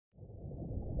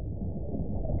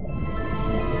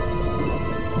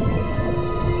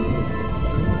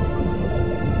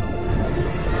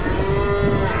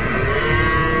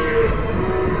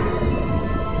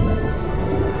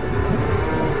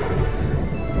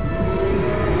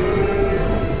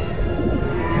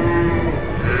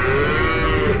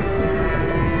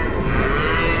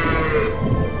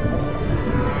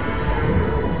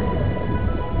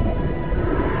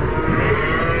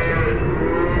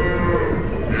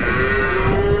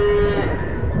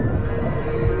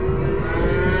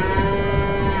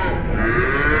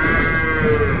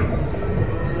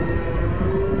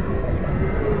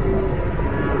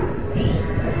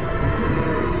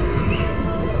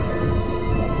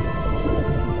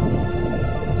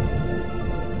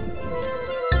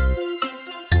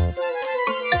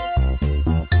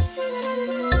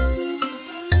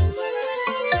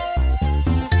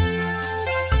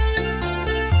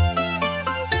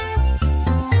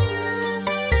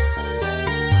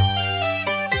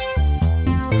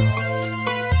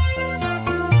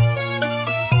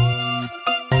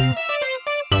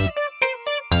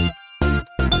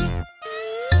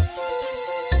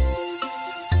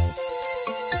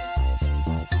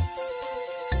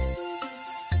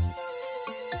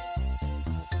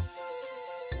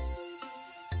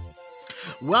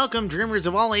Welcome, dreamers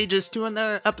of all ages, to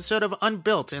another episode of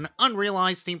Unbuilt, an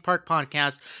unrealized theme park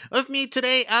podcast. With me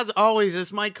today, as always,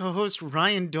 is my co-host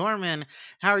Ryan Dorman.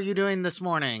 How are you doing this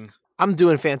morning? I'm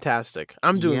doing fantastic.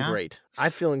 I'm doing Yeah? great. I'm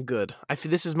feeling good. I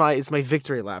feel this is my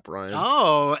victory lap, Ryan.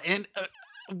 Oh, and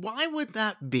why would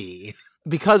that be?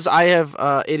 Because I have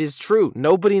it is true.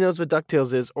 Nobody knows what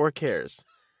DuckTales is or cares.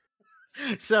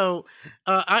 So,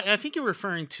 I think you're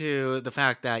referring to the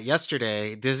fact that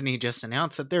yesterday Disney just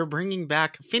announced that they're bringing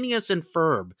back Phineas and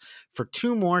Ferb for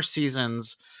 2 more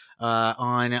seasons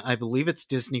on, I believe it's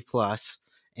Disney Plus.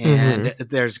 And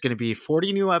there's going to be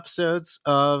 40 new episodes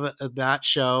of that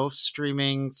show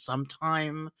streaming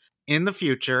sometime in the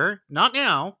future. Not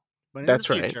now, but in That's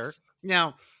the right. future.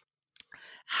 Now,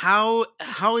 how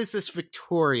is this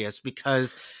victorious?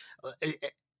 Because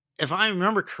if I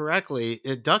remember correctly,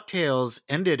 DuckTales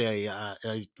ended a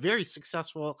very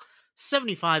successful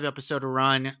 75 episode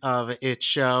run of its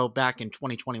show back in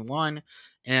 2021.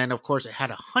 And of course, it had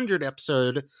a 100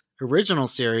 episode original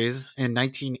series in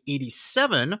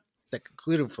 1987 that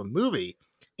concluded with a movie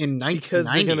in 1990. Because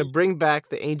they're going to bring back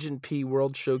the Agent P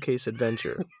World Showcase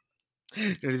Adventure.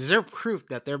 Is there proof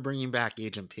that they're bringing back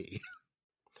Agent P?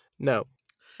 No,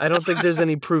 I don't think there's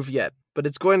any proof yet, but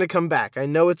it's going to come back. I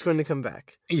know it's going to come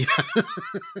back. Yeah.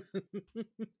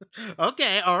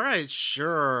 Okay. All right.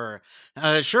 Sure.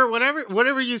 Sure.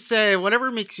 Whatever you say, whatever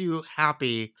makes you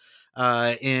happy,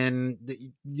 in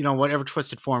whatever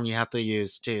twisted form you have to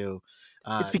use to.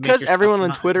 It's because everyone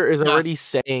on Twitter is already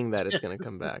saying that it's going to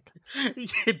come back.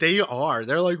 They are.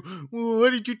 They're like, why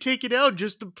did you take it out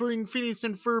just to bring Phineas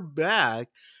and Ferb back?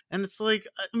 And it's like,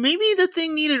 maybe the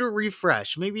thing needed a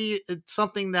refresh. Maybe it's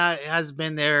something that has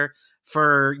been there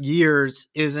for years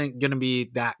isn't going to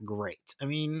be that great. I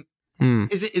mean,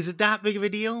 is it that big of a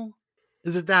deal?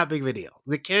 Is it that big of a deal?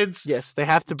 The kids? Yes, they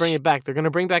have to bring it back. They're going to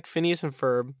bring back Phineas and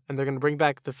Ferb, and they're going to bring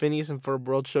back the Phineas and Ferb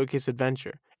World Showcase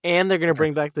Adventure. And they're going to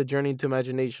bring back the Journey into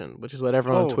Imagination, which is what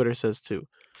everyone on Twitter says too.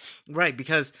 Right,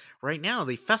 because right now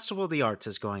the Festival of the Arts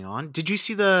is going on. Did you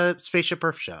see the Spaceship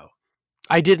Earth show?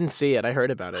 I didn't see it. I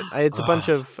heard about it. It's a bunch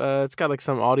of, it's got like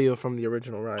some audio from the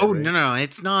original ride. Oh, right? No.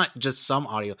 It's not just some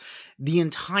audio. The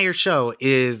entire show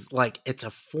is like, it's a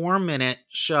 4-minute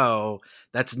show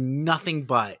that's nothing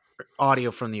but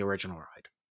audio from the original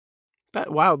ride.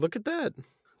 Wow, look at that.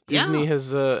 Disney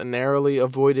has narrowly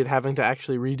avoided having to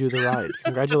actually redo the ride.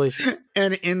 Congratulations.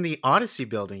 And in the Odyssey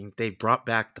building, they brought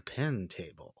back the pin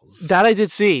tables. That I did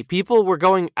see. People were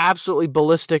going absolutely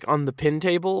ballistic on the pin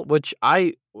table, which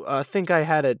I think I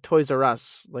had at Toys R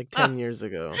Us like 10 years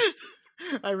ago.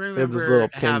 I remember those little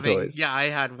pin toys. Yeah, I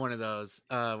had one of those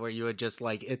where you would just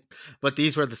like it, but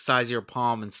these were the size of your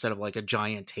palm instead of like a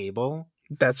giant table.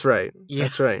 That's right. Yeah.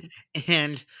 That's right.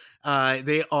 And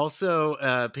they also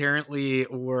apparently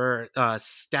were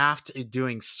staffed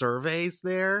doing surveys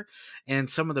there, and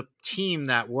some of the team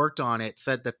that worked on it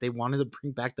said that they wanted to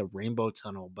bring back the Rainbow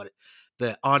Tunnel, but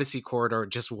the Odyssey corridor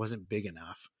just wasn't big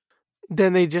enough.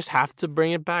 Then they just have to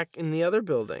bring it back in the other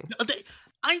building.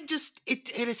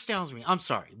 It astounds me. I'm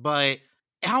sorry, but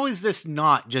how is this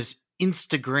not just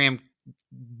Instagram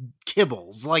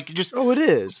kibbles? Like, just it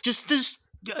is.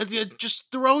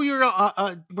 Just throw your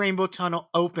Rainbow Tunnel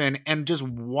open and just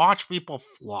watch people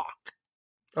flock.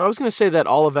 I was going to say that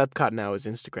all of Epcot now is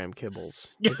Instagram kibbles.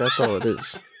 Like, that's all it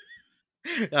is.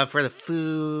 For the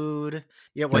food.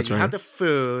 Yeah, well, you have the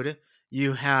food.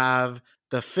 You have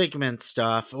the Figment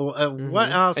stuff.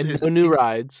 What else is... No new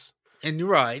rides. And new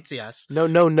rides, yes. No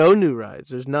new rides.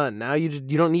 There's none. Now you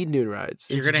don't need new rides.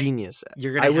 It's genius.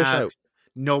 You're going to have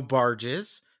no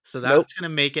barges. So that's going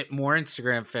to make it more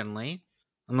Instagram friendly.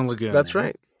 On the lagoon. That's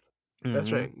right. Mm-hmm.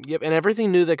 That's right. Yep. And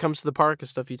everything new that comes to the park is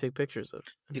stuff you take pictures of.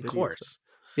 Of course.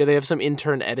 Yeah, they have some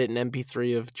intern edit an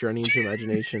MP3 of Journey into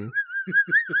Imagination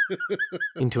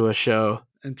into a show.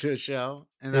 And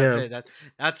that's it.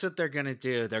 That's what they're gonna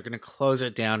do. They're gonna close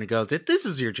it down and go, this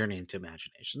is your Journey into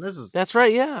Imagination. That's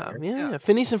right, yeah.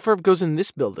 Phineas and Ferb goes in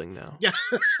this building now. Yeah.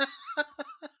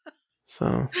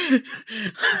 So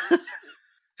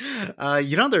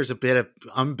there's a bit of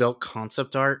unbuilt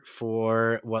concept art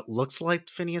for what looks like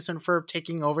Phineas and Ferb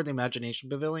taking over the Imagination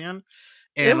Pavilion.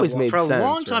 And it always made sense,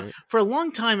 for a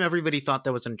long time, everybody thought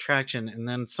that was an attraction. And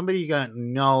then somebody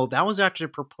no, that was actually a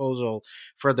proposal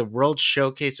for the World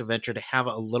Showcase Adventure to have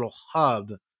a little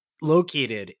hub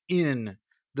located in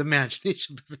the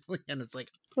Imagination Pavilion. It's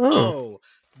like,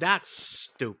 that's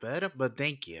stupid, but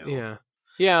thank you.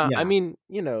 Yeah, I mean,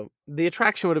 the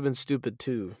attraction would have been stupid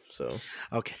too. So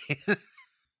okay,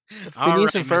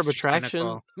 Phineas and Ferb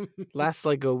attraction lasts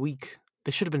like a week.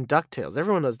 They should have been DuckTales.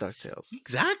 Everyone knows DuckTales.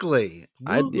 Exactly.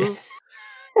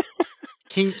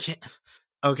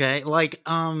 Okay, like,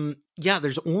 yeah,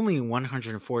 there's only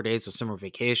 104 days of summer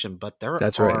vacation, but there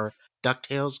That's right. are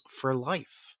DuckTales for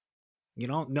life. You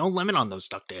know, no limit on those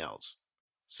DuckTales.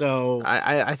 So,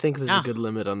 I think there's a yeah. good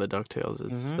limit on the DuckTales.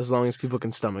 It's Hmm. as long as people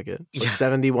can stomach it. The Yeah.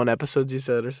 71 episodes you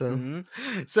said or so. Hmm.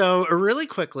 So, really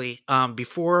quickly,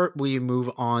 before we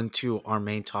move on to our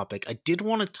main topic, I did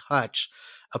want to touch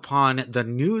upon the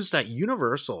news that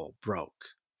Universal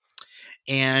broke.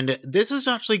 And this is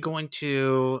actually going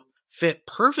to fit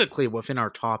perfectly within our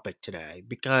topic today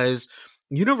because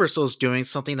Universal is doing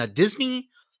something that Disney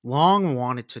long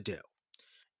wanted to do,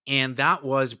 and that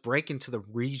was break into the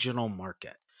regional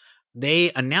market.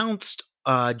 They announced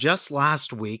just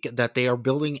last week that they are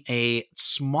building a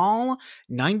small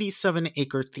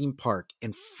 97-acre theme park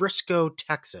in Frisco,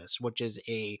 Texas, which is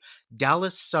a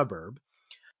Dallas suburb.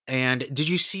 And did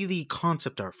you see the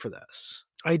concept art for this?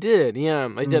 I did, yeah,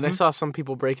 I did. I Hmm. saw some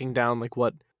people breaking down like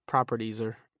what properties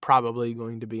are probably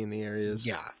going to be in the areas.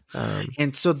 Yeah. Um,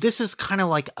 And so this is kind of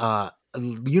like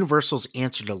Universal's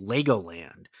answer to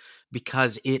Legoland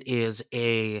because it is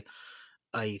a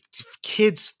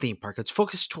kids theme park. It's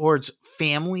focused towards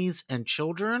families and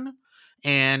children,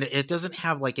 and it doesn't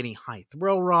have like any high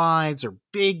thrill rides or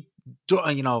big,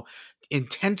 you know,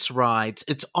 intense rides.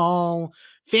 It's all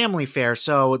family fare.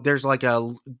 So there's like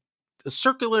a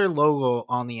circular logo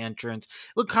on the entrance.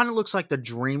 It kind of looks like the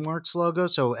DreamWorks logo.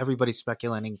 So everybody's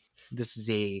speculating this is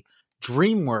a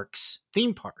DreamWorks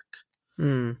theme park.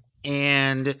 mm,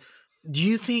 And do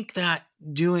you think that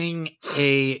doing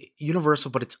a universal,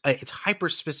 but it's hyper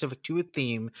specific to a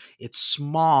theme, it's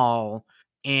small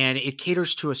and it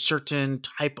caters to a certain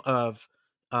type of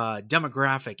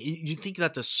demographic? You think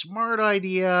that's a smart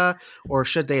idea, or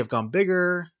should they have gone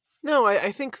bigger? no,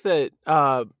 I think that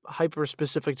hyper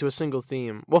specific to a single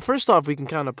theme. Well, first off, we can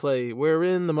kind of play "We're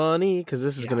in the Money" because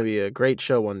this is going Yeah, to be a great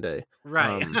show one day.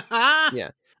 right.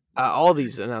 Yeah, all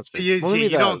these So announcements. you, Well, so maybe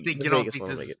you don't the think Vegas one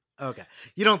will this make it. is okay?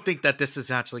 You don't think that this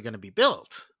is actually going to be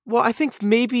built? Well, I think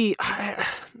maybe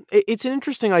it's an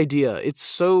interesting idea. It's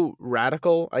so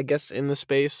radical, I guess, in the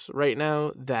space right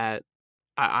now that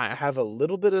I have a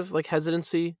little bit of like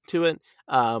hesitancy to it.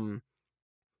 Um,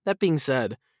 that being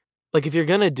said, like if you're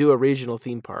gonna do a regional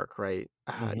theme park, right?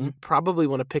 Mm-hmm. You probably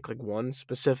want to pick like one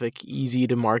specific, easy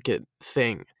to market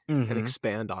thing and Mm-hmm.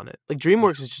 expand on it. Like Yeah.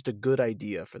 DreamWorks is just a good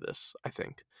idea for this, I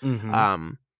think. Mm-hmm.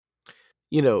 Um,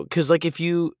 because like if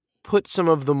you put some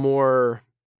of the more,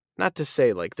 not to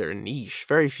say like they're niche,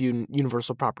 very few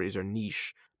Universal properties are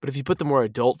niche, but if you put the more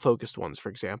adult focused ones, for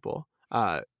example,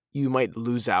 you might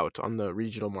lose out on the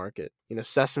regional market.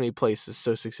 Sesame Place is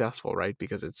so successful, right?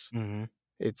 Because Mm-hmm.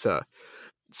 it's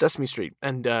Sesame Street,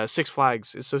 and Six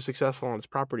Flags is so successful on its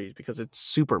properties because it's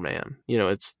Superman.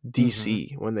 It's Mm-hmm.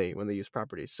 DC when they use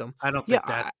properties. So I don't yeah, think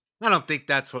that I don't think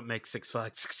that's what makes Six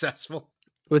Flags successful.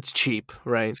 it's cheap,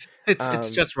 right? It's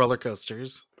Um, just roller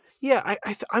coasters. yeah,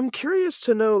 I'm curious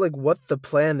to know like what the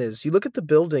plan is. You look at the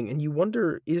building and you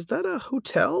wonder, is that a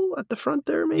hotel at the front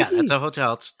there? Yeah, that's Maybe. a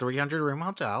hotel. It's 300-room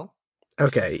hotel.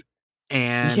 Okay.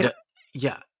 Yeah, And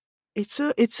yeah.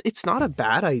 it's not a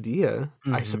bad idea,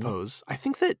 I Mhm. suppose. I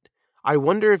think that I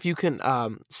wonder if you can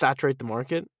saturate the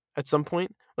market at some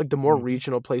point. Like the more Mhm.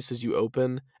 regional places you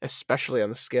open, especially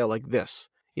on a scale like this.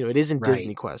 It isn't Right.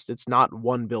 Disney Quest. It's not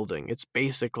one building. It's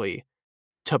basically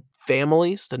to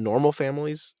families, to normal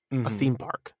families, a Mhm. theme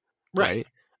park, Right. right?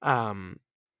 Um,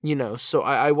 so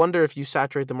I wonder if you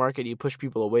saturate the market, you push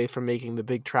people away from making the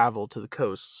big travel to the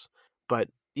coasts. But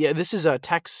yeah, this is a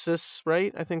Texas,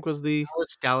 right? I think was the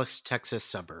Dallas, Texas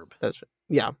suburb. that's right.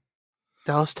 Yeah,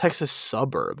 Dallas, Texas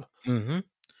suburb. Mhm.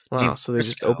 Wow, Named so they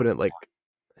just Frisco. open it like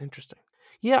interesting.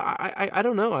 Yeah, I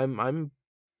don't know. I'm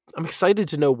excited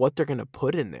to know what they're gonna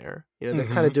put in there. They're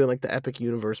kind of Mhm. doing like the Epic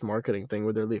Universe marketing thing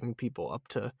where they're leaving people up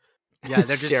to Yeah,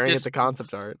 they're staring at just the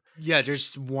concept art. yeah,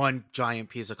 there's one giant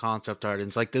piece of concept art and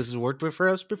it's like this has worked for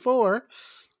us before.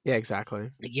 Yeah,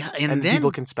 exactly. Yeah, and And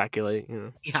people then can speculate.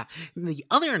 yeah, the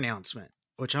other announcement,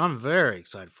 which I'm very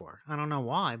excited for. I don't know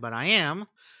why, but I am.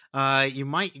 You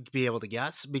might be able to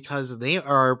guess because they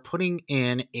are putting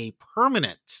in a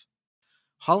permanent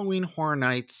Halloween Horror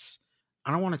Nights.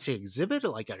 I don't want to say exhibit,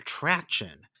 like an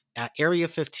attraction at Area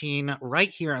 15 right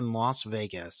here in Las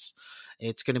Vegas.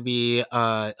 It's going to be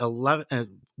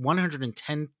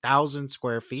 110,000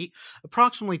 square feet,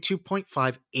 approximately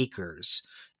 2.5 acres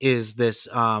is this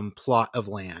plot of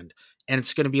land. And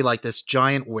it's going to be like this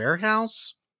giant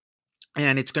warehouse.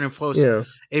 And it's going to host Yeah.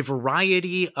 a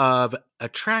variety of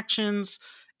attractions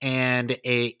and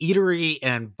a eatery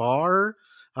and bar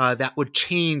that would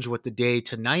change with the day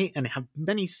to night and have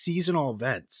many seasonal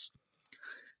events.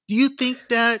 Do you think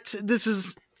that this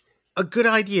is a good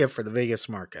idea for the Vegas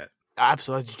market?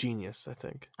 Absolutely, it's genius, I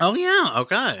think. Oh yeah,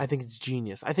 okay. I think it's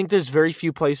genius. I think there's very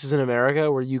few places in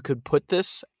America where you could put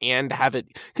this and have it,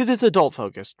 because it's adult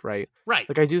focused, right? Right.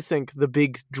 Like I do think the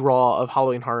big draw of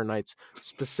Halloween Horror Nights,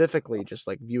 specifically just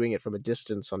like viewing it from a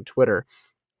distance on Twitter,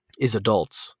 is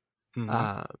adults.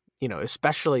 Mhm.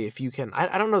 Especially if you can.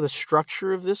 I don't know the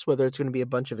structure of this, whether it's going to be a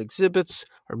bunch of exhibits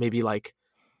or maybe like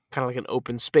kind of like an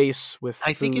open space with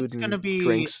I think it's food gonna and be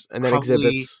drinks and then probably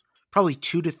exhibits. probably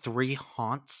 2 to 3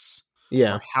 haunts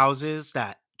Yeah. or houses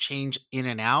that change in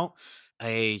and out,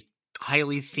 a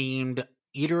highly themed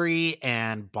eatery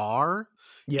and bar,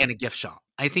 Yeah. and a gift shop.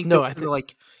 I think No, those I are the, think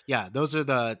like yeah, those are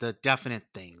the definite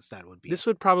things that would be. this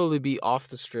would probably be off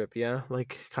the strip, yeah?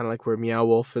 Like kind of like where Meow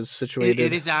Wolf is It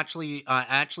situated. is actually I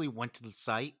actually went to the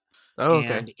site, Oh, okay.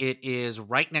 and it is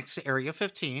right next to Area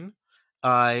 15.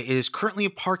 It is currently a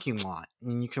parking lot,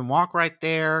 and you can walk right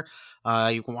there.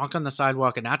 You can walk on the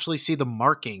sidewalk and actually see the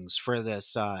markings for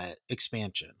this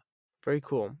expansion. Very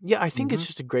cool. Yeah, I think it's Mhm.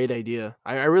 just a great idea.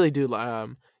 I really do.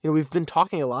 We've been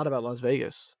talking a lot about Las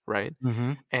Vegas, right?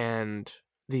 Mhm. And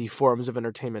the forms of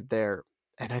entertainment there.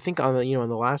 And I think on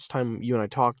the last time you and I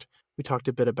talked, we talked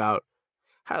a bit about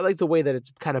how like the way that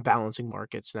it's kind of balancing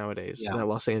markets nowadays. Yeah. That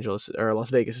Los Angeles or Las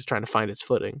Vegas is trying to find its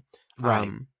footing. Right.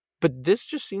 But this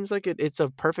just seems like it's a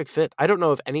perfect fit. I don't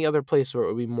know of any other place where it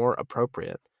would be more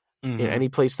appropriate. Mhm. Any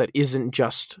place that isn't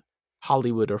just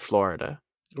Hollywood or Florida.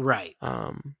 Right.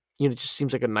 It just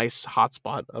seems like a nice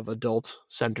hotspot of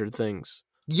adult-centered things.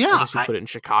 I Yeah, guess you put it in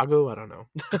Chicago. I don't know.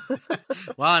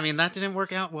 well, I mean, that didn't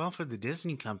work out well for the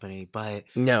Disney company, but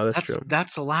No, that's that's true.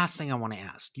 that's the last thing I want to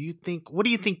ask. What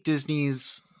do you think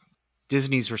Disney's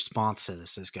response to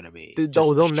this is going to be?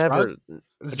 Just a They'll shrug? never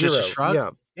Just a 0. shrug? Yeah,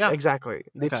 Yeah. exactly.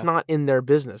 It's Okay. not in their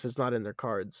business. It's not in their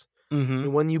cards. Mhm.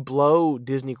 And when you blow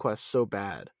Disney Quest so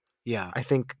bad, Yeah. I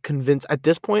think at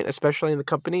this point, especially in the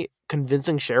company,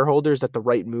 convincing shareholders that the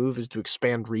right move is to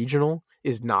expand regional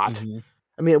is not. Mhm.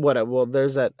 I mean, what? Well,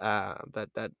 there's that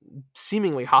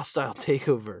seemingly hostile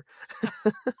takeover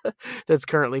that's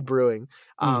currently brewing.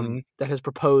 Mhm. That has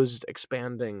proposed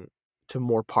expanding to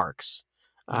more parks.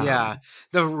 Yeah. Um,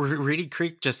 The Reedy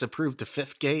Creek just approved a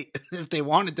fifth gate if they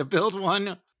wanted to build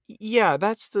one. yeah,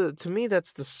 to me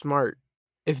that's the smart.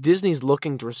 If Disney's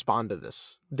looking to respond to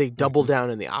this, they double Mhm. down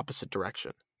in the opposite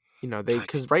direction. God,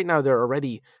 Because right now they're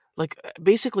already like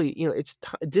basically,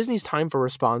 Disney's time for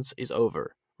response is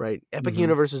over. Right, Epic Mhm.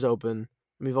 Universe is open.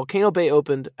 I mean, Volcano Bay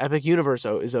opened. Epic Universe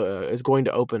is going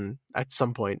to open at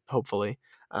some point, hopefully.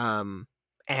 Um,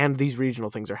 and these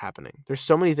regional things are happening. There's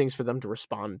so many things for them to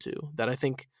respond to that I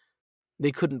think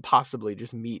they couldn't possibly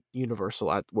just meet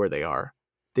Universal at where they are.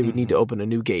 They would need to Mhm. open a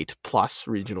new gate plus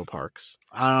regional parks.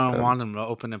 I don't Um, want them to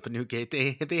open up a new gate.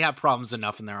 They have problems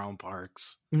enough in their own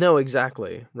parks. no,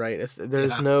 exactly right.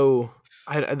 There's Yeah. no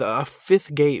a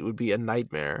fifth gate would be a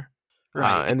nightmare,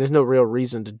 Right. and there's no real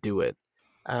reason to do it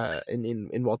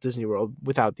in Walt Disney World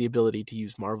without the ability to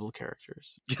use Marvel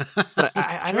characters. But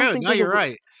It's I don't true. think No, there's a you're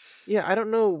right. yeah. I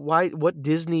don't know what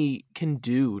Disney can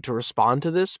do to respond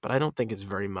to this, but I don't think it's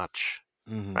very much.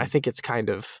 I Mhm. think it's kind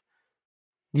of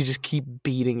you just keep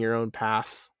beating your own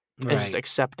path and just Right.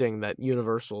 accepting that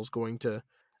Universal is going to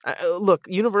look.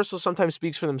 Universal sometimes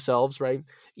speaks for themselves, right?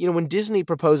 When Disney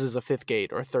proposes a fifth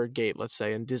gate or a third gate, let's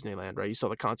say in Disneyland, right? You saw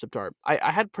the concept art.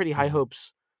 I had pretty high Mhm.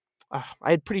 hopes. I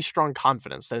had pretty strong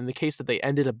confidence that in the case that they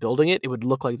ended up building it, it would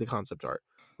look like the concept art,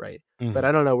 right? But Mhm.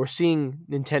 I don't know. We're seeing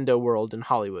Nintendo World in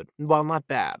Hollywood, and while not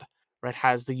bad, right,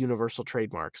 has the Universal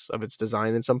trademarks of its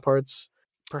design in some parts.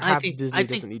 I Perhaps think I Disney think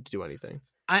doesn't need to do anything.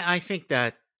 I think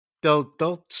that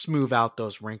they'll smooth out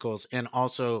those wrinkles, and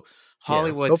also Yeah,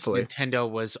 Hollywood's hopefully. Nintendo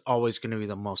was always going to be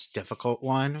the most difficult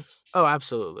one. Oh,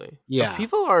 absolutely. Yeah.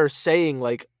 People are saying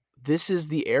like this is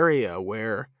the area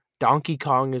where Donkey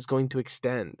Kong is going to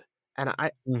extend. And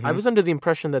I Hmm. was under the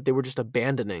impression that they were just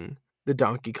abandoning the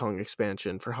Donkey Kong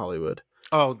expansion for Hollywood.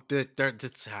 Oh,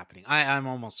 it's happening. I'm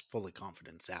almost fully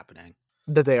confident it's happening.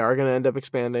 That they are going to end up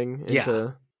expanding Yeah.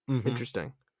 into Hmm.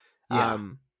 interesting. Yeah.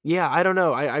 Yeah, I don't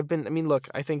know. I mean, look,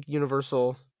 I think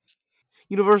Universal's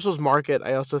market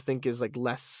I also think is like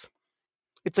less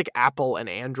it's like Apple and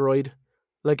Android.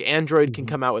 Like Android can Hmm.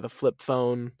 come out with a flip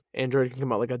phone. Android can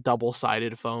come out like a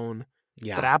double-sided phone. But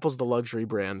Yeah. Apple's the luxury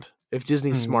brand. If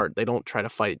Disney's Mhm. smart, they don't try to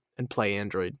fight and play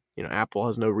Android. Apple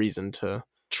has no reason to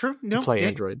True. No, play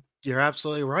Android. you're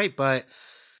absolutely right. But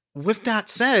with that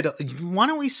said, why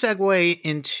don't we segue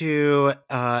into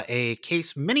a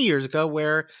case many years ago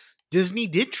where Disney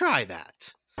did try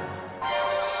that?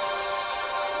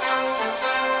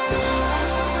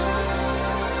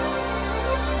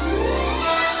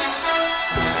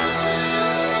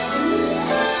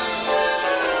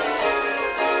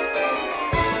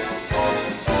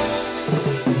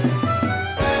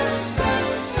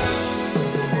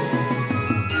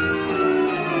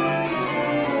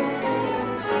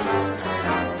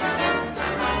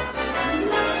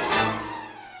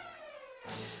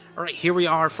 right, here we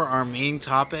are for our main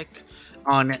topic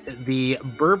on the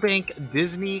Burbank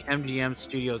Disney MGM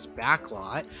Studios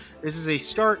backlot. This is a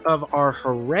start of our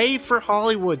Hooray for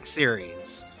Hollywood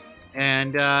series.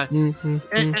 And, yeah.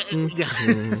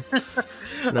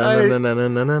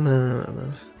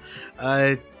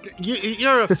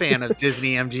 You're a fan of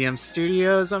Disney MGM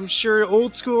Studios, I'm sure.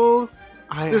 Old school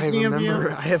Disney I remember.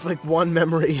 MGM. I have like one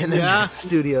memory in Yeah. MGM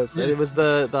Studios. It was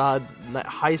the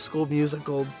High School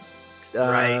Musical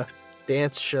Right.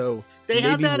 dance show. They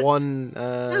had Maybe that. one.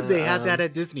 They had that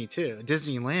at Disney too.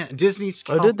 Disneyland, Disney's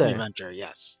Oh, did they? California Adventure.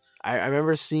 Yes, I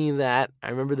remember seeing that. I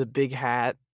remember the big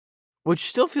hat, which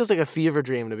still feels like a fever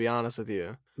dream, to be honest with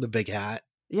you. the big hat.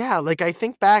 Yeah, like I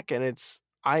think back and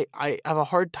I have a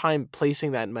hard time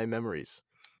placing that in my memories.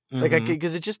 Like Mhm.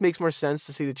 because it just makes more sense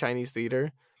to see the Chinese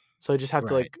theater. So I just have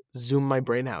to Right. like zoom my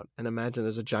brain out and imagine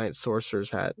there's a giant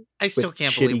sorcerer's hat. I still with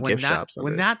can't shitty believe when gift shops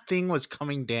when under it. that thing was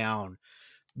coming down.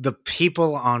 The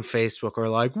people on Facebook are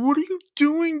like, "What are you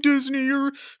doing, Disney?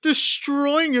 You're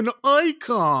destroying an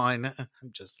icon."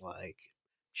 I'm just like,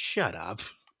 "Shut up."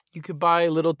 You could buy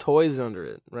little toys under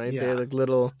it, right? They Yeah. had like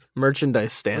little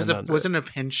merchandise stand Was under it. wasn't a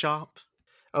pin shop?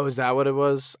 Oh, is that what it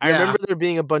was? I Yeah. remember there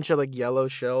being a bunch of like yellow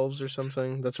shelves or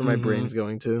something. That's where my Mhm. brain's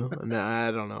going to. And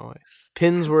I don't know.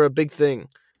 Pins were a big thing.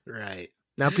 Right.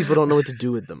 Now people don't know what to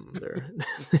do with them. They're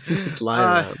just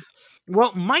lying around.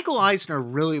 Well, Michael Eisner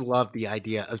really loved the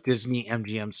idea of Disney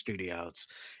MGM Studios,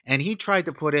 and he tried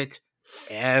to put it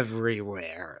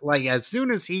everywhere. Like as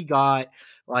soon as he got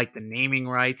like the naming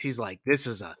rights, he's like, "This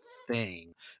is a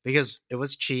thing," because it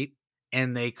was cheap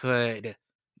and they could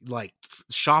like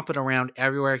shop it around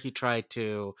everywhere. He tried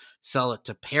to sell it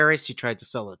to Paris, he tried to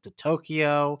sell it to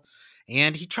Tokyo,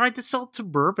 and he tried to sell it to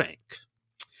Burbank.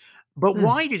 But Hmm.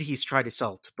 why did he try to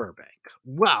sell it to Burbank?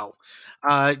 Well,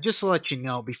 just to let you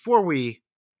know, before we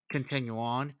continue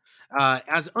on,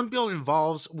 as Unbuilt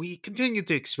evolves, we continue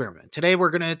to experiment. Today, we're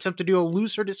going to attempt to do a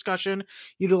looser discussion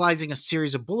utilizing a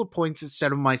series of bullet points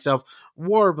instead of myself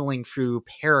warbling through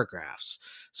paragraphs.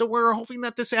 So, we're hoping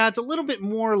that this adds a little bit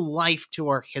more life to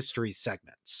our history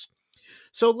segments.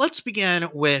 So let's begin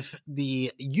with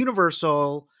the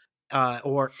Universal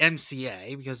or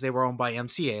MCA, because they were owned by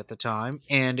MCA at the time,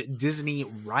 and Disney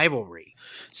rivalry.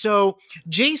 So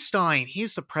Jay Stein,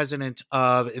 he's the president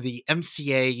of the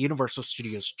MCA Universal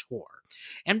Studios tour.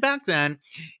 And back then,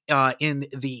 in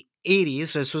the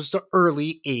 80s, this was the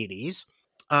early 80s,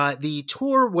 the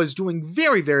tour was doing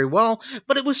very, very well,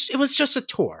 but it was just a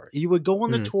tour. You would go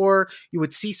on the tour, you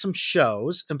would see some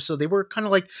shows, and so they were kind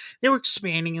of like they were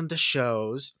expanding into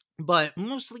shows. But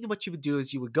mostly, what you would do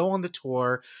is you would go on the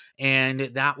tour, and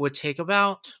that would take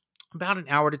about an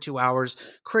hour to 2 hours.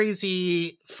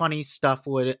 Crazy, funny stuff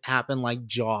would happen, like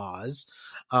Jaws,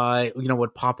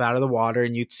 would pop out of the water,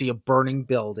 and you'd see a burning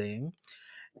building.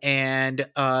 And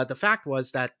the fact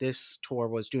was that this tour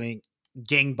was doing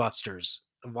gangbusters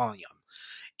volume.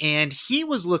 And he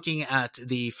was looking at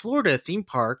the Florida theme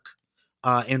park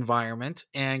environment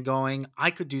and going, I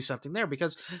could do something there,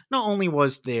 because not only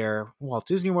was there Walt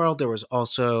Disney World, there was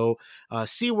also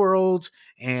SeaWorld,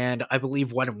 and I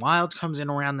believe Wet n Wild comes in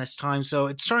around this time. So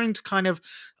it's starting to kind of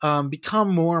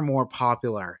become more and more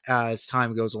popular as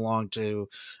time goes along to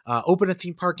open a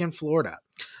theme park in Florida.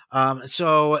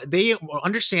 So they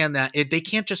understand that they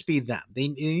can't just be them. They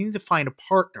need to find a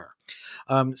partner.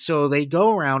 So they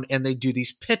go around and they do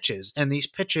these pitches, and these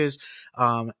pitches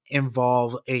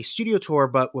involve a studio tour,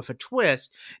 but with a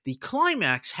twist. The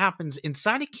climax happens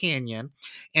inside a canyon,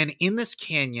 and in this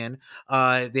canyon,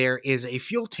 there is a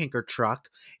fuel tanker truck,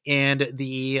 and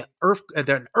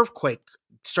an earthquake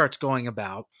starts going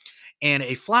about. And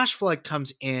a flash flood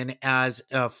comes in as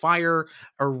a fire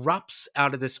erupts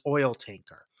out of this oil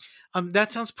tanker.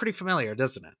 That sounds pretty familiar,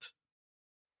 doesn't it?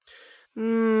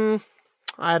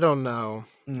 I don't know.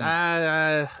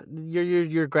 You're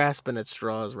grasping at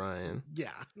straws, Ryan.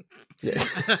 Yeah. Yeah.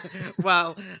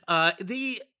 Well,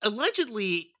 they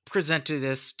allegedly presented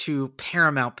this to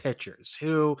Paramount Pictures,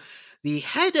 who the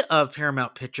head of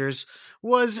Paramount Pictures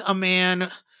was a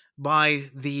man by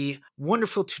the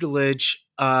wonderful tutelage.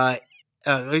 The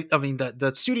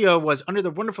studio was under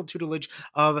the wonderful tutelage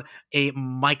of a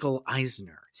Michael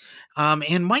Eisner.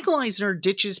 And Michael Eisner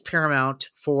ditches Paramount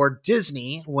for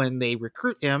Disney when they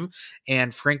recruit him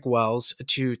and Frank Wells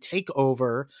to take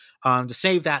over to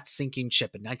save that sinking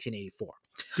ship in 1984.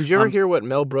 Did you ever hear what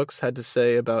Mel Brooks had to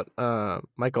say about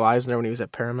Michael Eisner when he was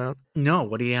at Paramount? No,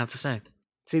 what did he have to say?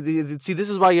 See, this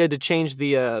is why you had to change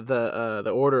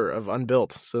the order of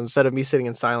Unbuilt. So instead of me sitting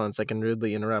in silence, I can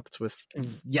rudely interrupt with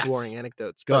boring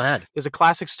anecdotes. Go ahead. There's a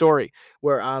classic story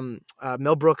where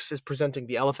Mel Brooks is presenting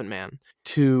The Elephant Man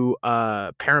to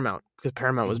Paramount because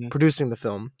Paramount was Hmm. producing the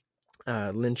film.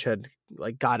 Lynch had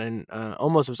like gotten it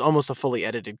was almost a fully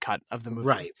edited cut of the movie.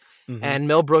 Right. Hmm. And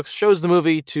Mel Brooks shows the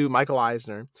movie to Michael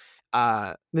Eisner.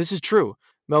 This is true.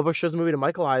 Mel Brooks shows the movie to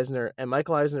Michael Eisner, and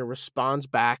Michael Eisner responds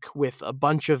back with a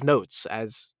bunch of notes,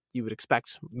 as you would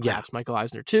expect, Yeah. perhaps Michael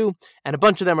Eisner too. And a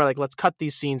bunch of them are like, let's cut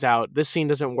these scenes out. This scene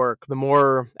doesn't work. The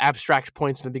more abstract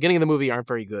points in the beginning of the movie aren't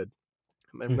very good.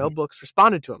 And Mel Hmm. Brooks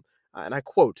responded to him, and I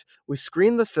quote, "We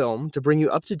screened the film to bring you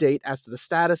up to date as to the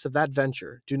status of that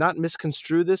venture. Do not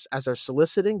misconstrue this as our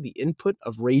soliciting the input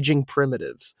of raging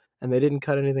primitives." And they didn't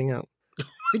cut anything out.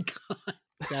 My God,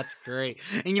 that's great.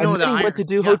 And you And know then the he went iron, to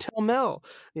do yeah. Hotel Mel.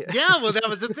 Yeah, Yeah, well, that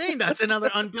was the thing. That's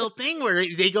another unbuilt thing where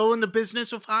they go in the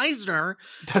business with Eisner.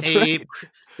 that's They right.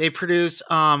 they produce,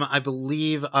 I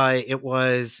believe, it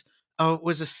was a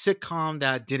sitcom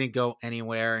that didn't go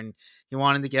anywhere, and he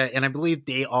wanted to get, and I believe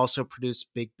they also produced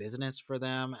Big Business for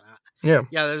them. And Yeah.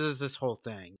 yeah, there's this whole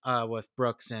thing with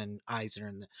Brooks and Eisner,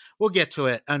 and we'll get to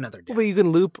it another Well, but day. you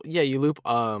can loop, you loop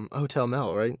Hotel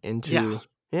Mel right Yeah. into,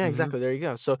 yeah, Hmm. exactly. There you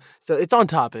go. So it's on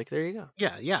topic. There you go.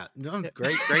 Yeah, yeah. No, Yeah.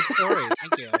 great story.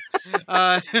 Thank you.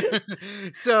 Uh,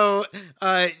 so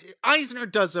Eisner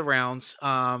does the rounds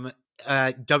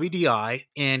at WDI,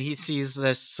 and he sees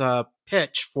this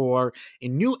pitch for a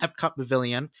new Epcot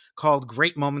pavilion called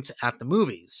Great Moments at the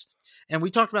Movies. And we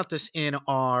talked about this in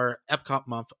our Epcot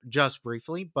month just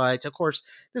briefly, but of course,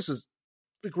 this was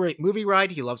a great movie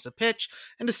ride. He loves the pitch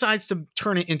and decides to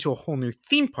turn it into a whole new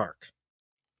theme park.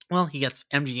 Well, he gets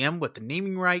MGM with the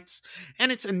naming rights,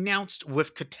 and it's announced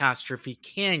with Catastrophe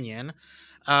Canyon,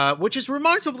 which is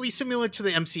remarkably similar to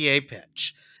the MCA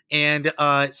pitch. And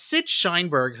Sid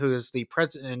Sheinberg, who is the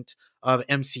president of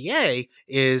MCA,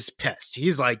 is pissed.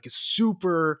 He's like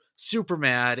super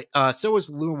mad. So is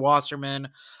Lou Wasserman.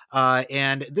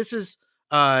 And this is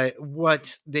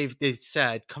what they've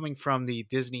said coming from the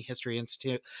Disney History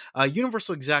Institute.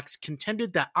 Universal execs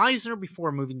contended that Eisner,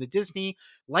 before moving to Disney,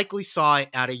 likely saw it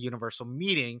at a Universal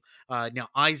meeting. Now,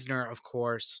 Eisner, of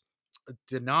course,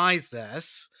 denies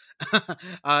this.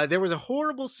 There was a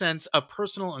horrible sense of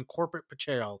personal and corporate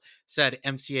betrayal, said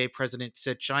MCA President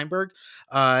Sid Sheinberg.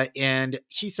 And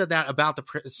he said that about the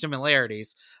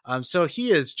similarities. So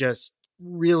he is just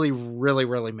really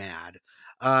mad.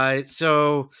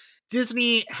 So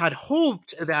Disney had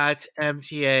hoped that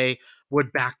MCA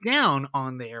would back down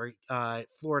on their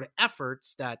Florida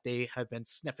efforts that they had been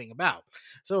sniffing about.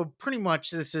 So pretty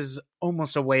much this is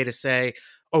almost a way to say,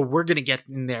 oh, we're going to get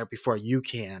in there before you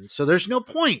can. So there's no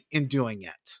point in doing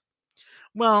it.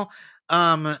 Well,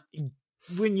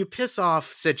 when you piss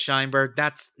off Sid Sheinberg,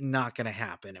 that's not going to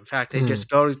happen. In fact, they Hmm. just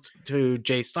go to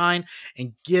Jay Stein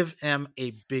and give him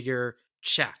a bigger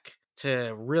check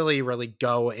to really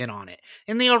go in on it.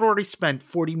 And they had already spent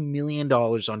 $40 million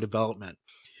on development.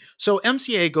 So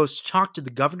MCA goes to talk to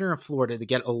the governor of Florida to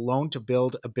get a loan to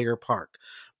build a bigger park.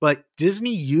 But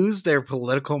Disney used their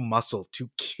political muscle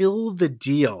to kill the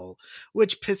deal,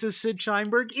 which pisses Sid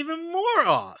Sheinberg even more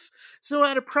off. So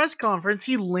at a press conference,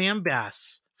 he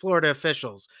lambasts Florida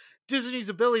officials. Disney's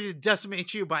ability to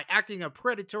decimate you by acting a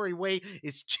predatory way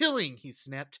is chilling, he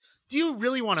snipped. Do you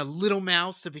really want a little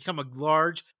mouse to become a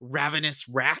large, ravenous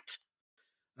rat?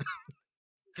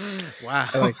 Wow.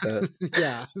 I like that.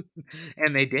 Yeah.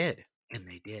 And they did. And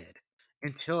they did.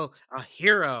 Until a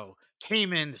hero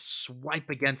came in to swipe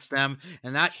against them.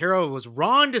 And that hero was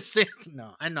Ron DeSantis.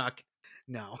 No, I'm not.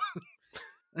 No.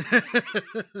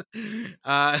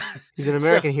 uh, He's an so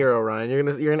American hero, Ryan. You're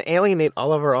gonna alienate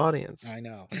all of our audience. I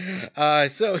know.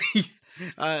 So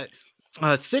uh,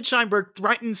 Sid Sheinberg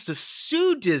threatens to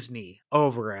sue Disney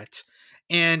over it.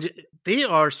 And they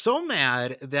are so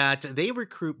mad that they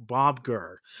recruit Bob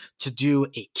Gurr to do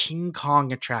a King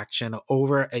Kong attraction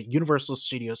over at Universal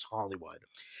Studios Hollywood.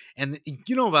 And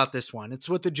you know about this one. It's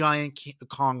with the giant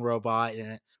Kong robot,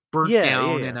 and it burnt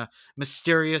down Yeah. in a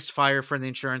mysterious fire for the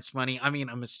insurance money. I mean,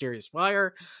 a mysterious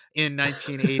fire in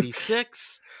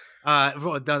 1986.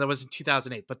 No, that was in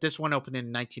 2008, but this one opened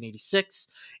in 1986,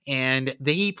 and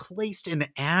they placed an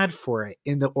ad for it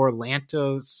in the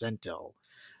Orlando Sentinel.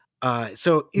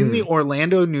 So in the Hmm.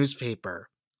 Orlando newspaper,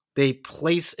 they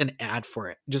place an ad for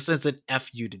it just as an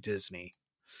FU to Disney.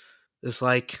 It's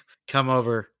like, come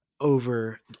over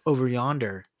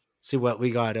yonder, see what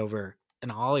we got over in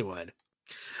Hollywood.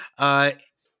 Uh,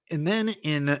 and then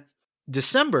in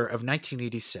December of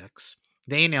 1986,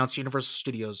 they announced Universal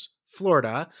Studios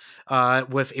Florida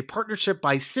with a partnership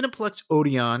by Cineplex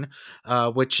Odeon,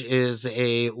 which is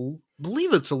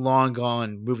believe it's a long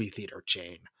gone movie theater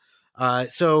chain.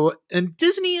 And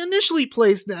Disney initially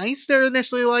plays nice. They're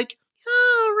initially like,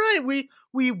 all right,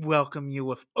 we welcome you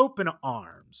with open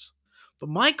arms. But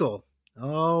Michael,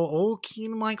 Oh, old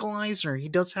Keen Michael Eisner, he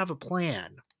does have a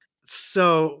plan.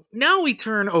 So now we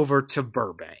turn over to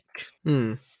Burbank.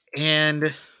 Hmm.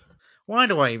 And why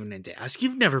do I even need to ask?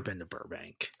 You've never been to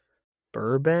Burbank.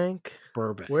 Burbank?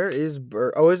 Where Burbank. is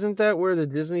Oh, isn't that where the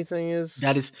Disney thing is?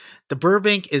 That is, the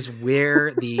Burbank is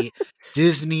where the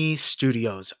Disney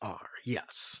studios are.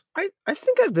 Yes. I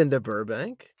think I've been to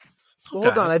Burbank. Well,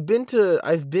 hold Okay. on.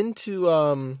 I've been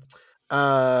to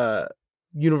uh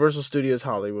Universal Studios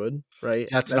Hollywood, right?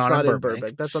 That's That's not in not in Burbank.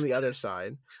 Burbank. That's on the other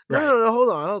side. No, Right. no, no,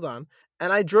 hold on.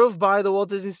 And I drove by the Walt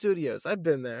Disney Studios. I've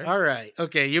been there. All right.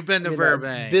 Okay. You've been I to mean,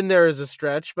 Burbank. been there as a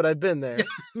stretch, but I've been there.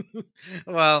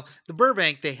 Well, the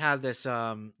Burbank, they have this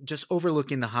just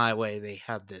overlooking the highway, they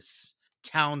have this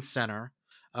town center.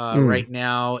 Mm. Right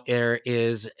now there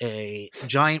is a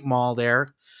giant mall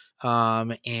there,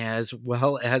 as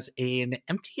well as an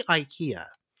empty IKEA.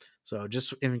 So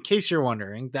just in case you're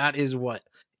wondering, that is what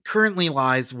currently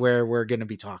lies where we're going to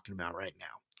be talking about right now.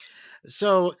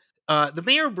 So the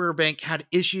mayor of Burbank had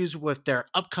issues with their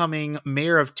upcoming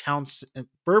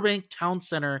Burbank Town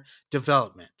Center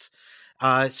development.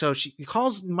 So she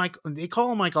calls Mike. They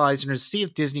call Michael Eisner to see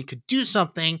if Disney could do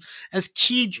something, as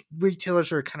key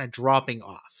retailers are kind of dropping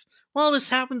off. Well, this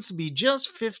happens to be just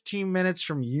 15 minutes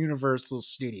from Universal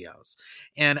Studios.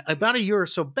 And about a year or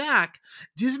so back,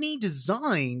 Disney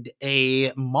designed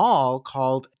a mall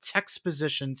called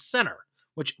Texposition Center,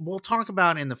 which we'll talk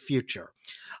about in the future.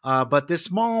 But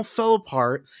this mall fell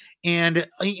apart, and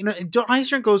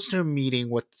Eisner goes to a meeting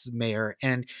with the mayor,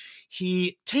 and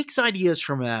he takes ideas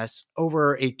from us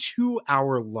over a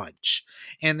 2-hour lunch.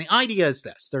 And the idea is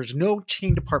this: there's no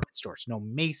chain department stores, no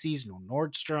Macy's, no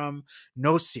Nordstrom,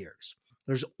 no Sears.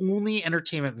 There's only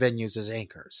entertainment venues as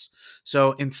anchors.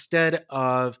 So instead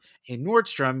of a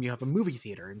Nordstrom, you have a movie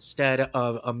theater. Instead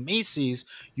of a Macy's,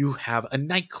 you have a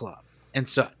nightclub and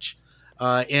such.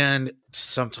 And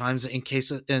sometimes,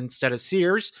 instead of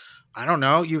Sears, I don't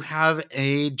know, you have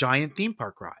a giant theme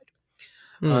park ride.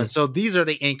 Mm. So these are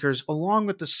the anchors, along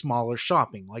with the smaller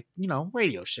shopping, like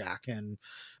Radio Shack and,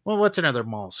 well, what's another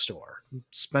mall store?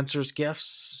 Spencer's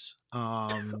Gifts,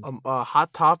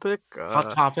 Hot Topic, Hot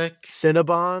Topic.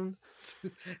 Cinnabon.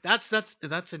 That's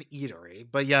an eatery,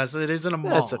 but yes, it isn't a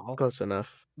That's mall. close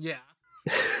enough. Yeah.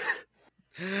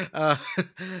 uh,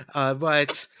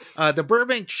 but the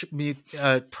Burbank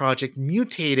project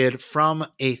mutated from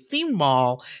a theme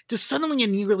mall to suddenly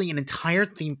and nearly an entire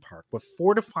theme park with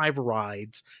 4 to 5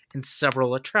 rides and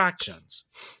several attractions.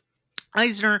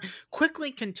 Eisner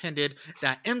quickly contended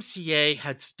that MCA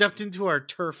had stepped into our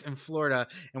turf in Florida,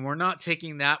 and we're not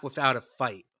taking that without a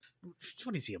fight.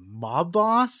 What is he, a mob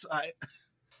boss?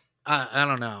 I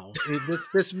don't know.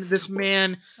 This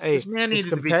man Hey, this man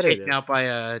needed to be taken out by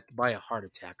a heart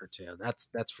attack or two. That's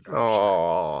for darn sure.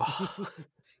 Oh.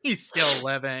 He's still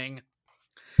living.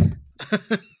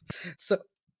 So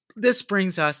this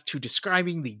brings us to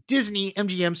describing the Disney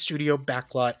MGM studio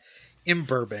backlot in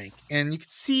Burbank. And you can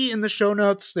see in the show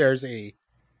notes there's a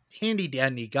handy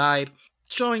dandy guide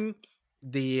showing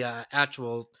the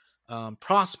actual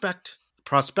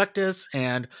prospectus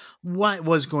and what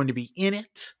was going to be in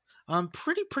it.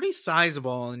 Pretty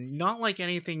sizable, and not like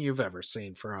anything you've ever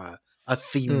seen for a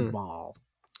themed mall.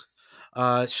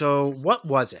 So what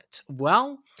was it?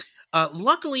 Well,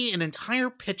 luckily, an entire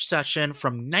pitch session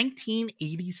from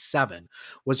 1987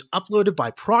 was uploaded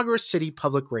by Progress City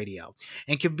Public Radio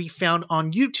and can be found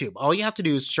on YouTube. All you have to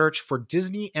do is search for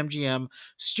Disney MGM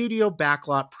Studio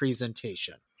Backlot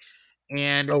Presentation.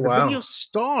 And the video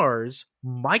stars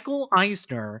Michael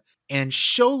Eisner and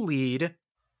show lead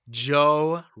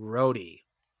Joe Rohde.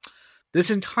 This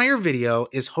entire video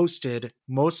is hosted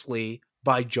mostly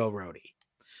by Joe Rohde.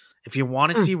 If you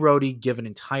want to see Rohde give an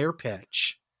entire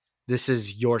pitch, this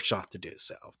is your shot to do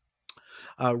so.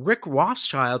 Rick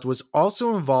Rothschild was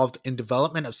also involved in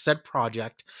development of said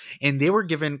project, and they were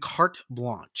given carte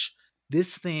blanche.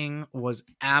 This thing was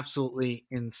absolutely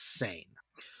insane.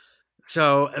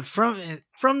 So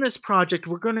from this project,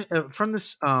 we're going to from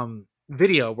this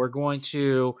video, we're going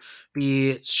to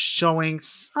be showing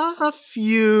a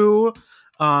few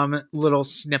little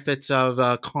snippets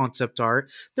of concept art.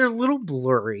 They're a little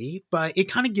blurry, but it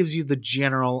kind of gives you the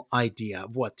general idea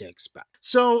of what to expect.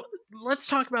 So let's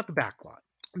talk about the backlot.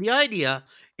 The idea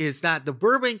is that the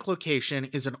Burbank location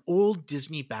is an old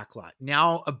Disney backlot,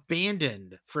 now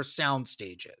abandoned for sound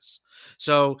stages.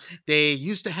 So they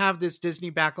used to have this Disney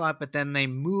backlot, but then they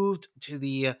moved to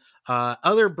the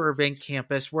other Burbank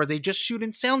campus where they just shoot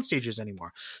in sound stages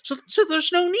anymore. So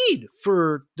there's no need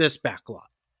for this backlot.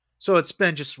 So it's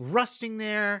been just rusting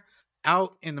there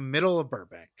out in the middle of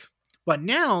Burbank. But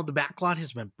now the backlot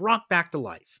has been brought back to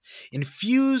life,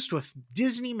 infused with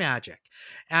Disney magic,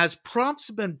 as props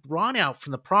have been brought out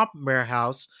from the prop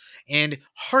warehouse and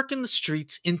harken the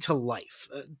streets into life.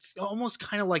 It's almost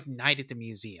kind of like Night at the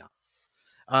Museum.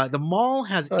 The mall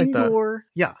has I like that.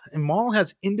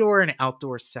 indoor and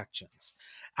outdoor sections.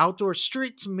 Outdoor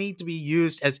streets made to be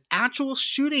used as actual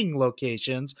shooting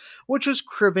locations, which was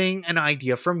cribbing an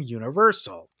idea from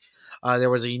Universal.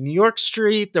 There was a New York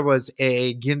street, there was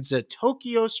a Ginza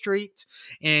Tokyo street,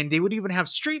 and they would even have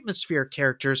Streetmosphere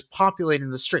characters populating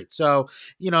the street. So,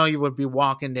 you would be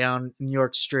walking down New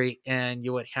York Street and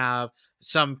you would have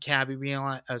some cabbie being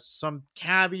like, some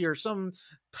cabbie or some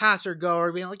passer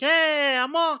goer being like, "Hey,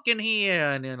 I'm walking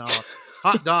here," and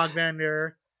hot dog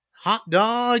vendor, hot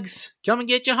dogs, come and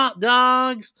get your hot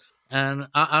dogs. And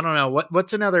I don't know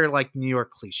what's another like New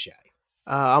York cliche.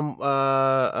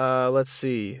 Let's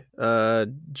see.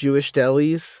 Jewish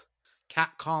delis.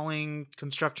 Catcalling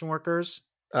construction workers.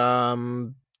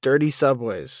 Dirty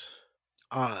subways.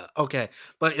 Okay,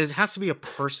 but it has to be a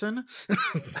person.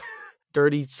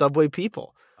 Dirty subway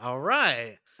people. All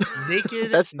right,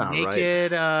 naked. That's not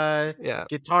naked. Right. Yeah,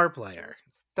 guitar player.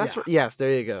 That's right. Yes,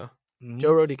 there you go. Mm-hmm.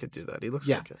 Joe Rohde could do that. He looks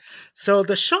like it. So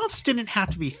the shops didn't have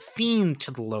to be themed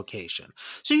to the location.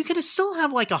 So you could still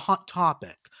have like a hot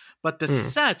topic, but the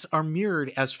sets are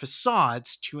mirrored as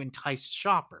facades to entice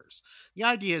shoppers. The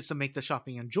idea is to make the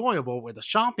shopping enjoyable, where the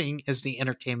shopping is the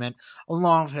entertainment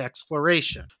along with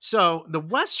exploration. So the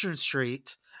Western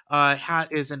Street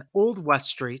is an old West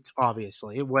Street,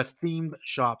 obviously, with themed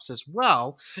shops as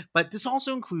well. But this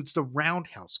also includes the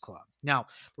Roundhouse Club. Now,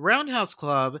 the Roundhouse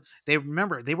Club, they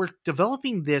were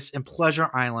developing this in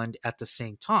Pleasure Island at the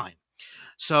same time.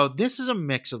 So this is a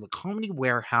mix of the Comedy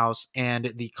Warehouse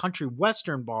and the Country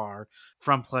Western Bar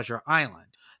from Pleasure Island.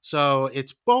 So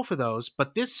it's both of those,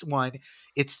 but this one,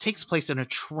 it takes place in a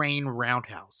train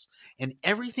roundhouse, and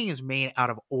everything is made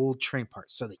out of old train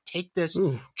parts. So they take this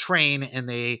train and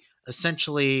they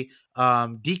essentially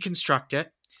deconstruct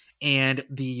it, and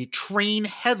the train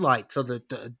headlight, so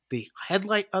the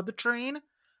headlight of the train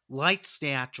lights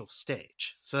the actual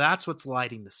stage. So that's what's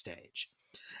lighting the stage.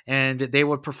 And they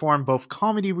would perform both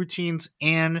comedy routines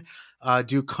and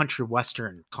do country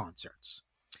western concerts.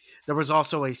 There was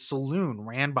also a saloon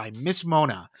ran by Miss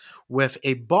Mona with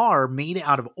a bar made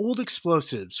out of old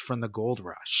explosives from the gold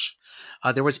rush.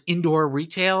 There was indoor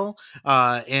retail,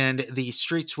 and the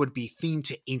streets would be themed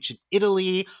to ancient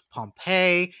Italy,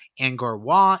 Pompeii, Angkor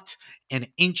Wat, and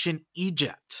ancient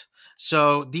Egypt.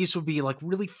 So these would be like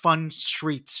really fun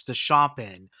streets to shop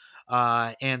in.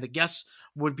 And the guests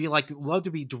would be like, love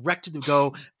to be directed to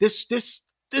go,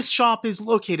 this shop is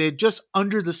located just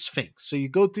under the Sphinx. So you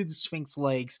go through the Sphinx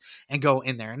legs and go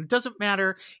in there. And it doesn't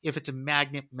matter if it's a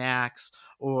Magnet Max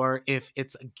or if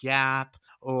it's a Gap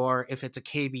or if it's a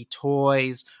KB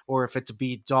Toys or if it's a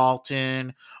B.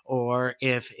 Dalton or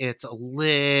if it's a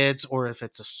Lids or if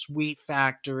it's a Sweet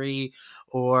Factory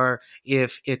or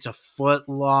if it's a Foot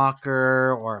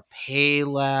Locker or a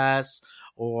Payless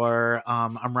or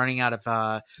I'm running out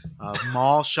of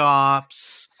mall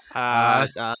shops.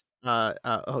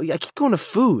 Oh yeah, I keep going to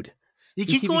food. You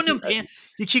keep going to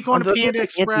Panda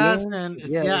Express and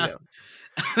yeah.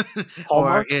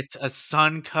 Or it's a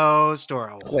Suncoast or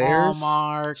a Claire's?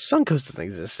 Walmart. Suncoast doesn't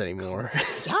exist anymore.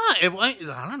 Yeah,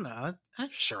 I don't know. I'm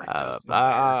sure it does.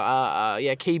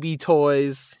 Yeah, KB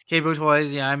Toys. KB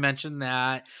Toys, yeah, I mentioned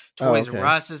that. Toys R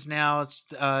Us is now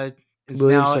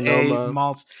Williams-Sonoma. a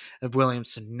mall of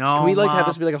Williams-Sonoma. Can we have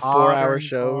this be like a 4-hour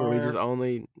show where we just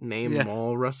only name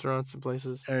mall restaurants and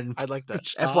places? I'd like that.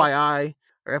 FYI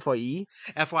or FYE?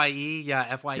 FYE,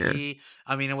 yeah, FYE. Yeah.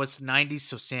 I mean, it was the 90s,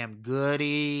 so Sam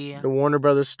Goody. The Warner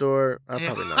Brothers store.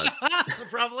 Probably not.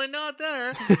 Probably not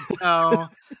there. No.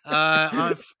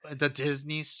 The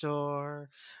Disney store.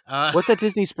 What's at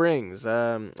Disney Springs?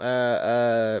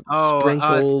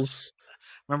 Sprinkles.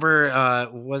 Remember,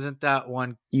 wasn't that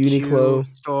one Uniqlo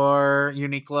store?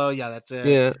 Uniqlo, yeah, that's it.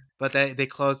 Yeah, but they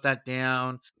closed that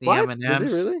down. The what?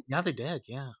 M&Ms, did they really? Yeah, they did.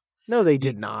 Yeah, no, they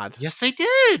did not. Yes, they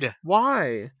did.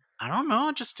 Why? I don't know.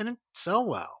 It just didn't sell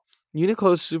well.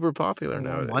 Uniqlo's super popular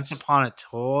nowadays. Once Upon a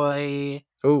Toy.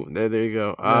 Oh, there you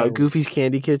go. Goofy's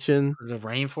Candy Kitchen. The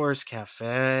Rainforest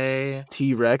Cafe.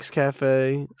 T-Rex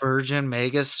Cafe. Virgin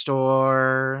Mega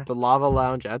Store. The Lava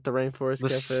Lounge at the Rainforest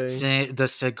Cafe. The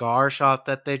cigar shop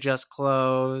that they just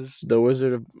closed. The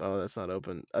Wizard of... Oh, that's not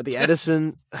open. The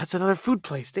Edison. That's another food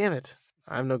place. Damn it.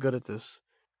 I'm no good at this.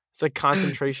 It's like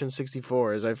Concentration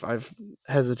 64, as I've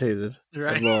hesitated.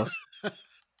 Right. I've lost.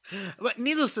 But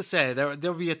needless to say,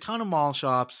 there'll be a ton of mall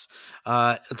shops.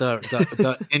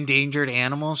 The endangered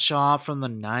animal shop from the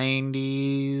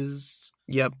 90s.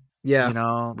 Yep. Yeah, You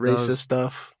know, racist those,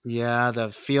 stuff. yeah,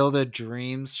 the Field of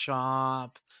Dreams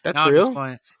shop. That's Now I'm just real?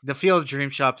 going. The Field of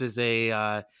Dreams shop is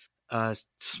a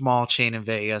small chain in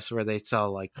Vegas where they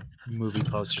sell like movie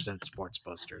posters and sports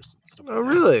posters and stuff Oh, like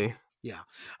that. really? Yeah.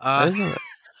 I Uh, didn't know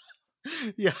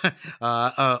that.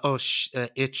 yeah.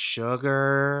 It's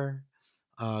Sugar.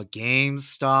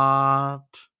 GameStop.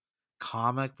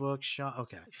 Comic book shop.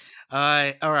 Okay.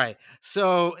 All right.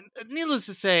 So, needless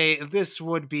to say, this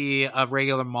would be a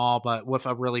regular mall, but with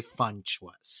a really fun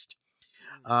twist.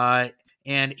 Uh,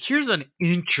 and here's an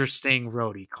interesting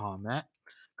roadie comment.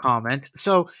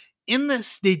 So in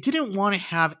this, they didn't want to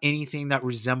have anything that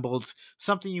resembled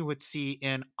something you would see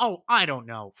in, oh, I don't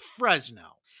know,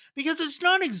 Fresno, because it's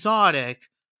not exotic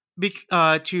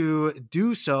to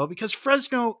do so because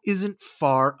Fresno isn't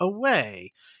far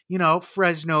away. You know,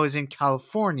 Fresno is in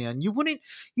California, and you wouldn't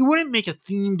make a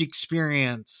themed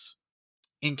experience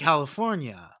in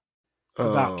California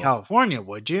about Oh. California,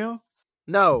 would you?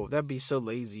 No, that'd be so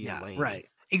lazy and Yeah, lame. right.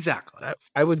 Exactly.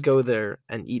 I would go there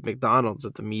and eat McDonald's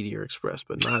at the Meteor Express,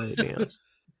 but not anything else.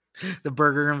 The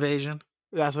burger invasion.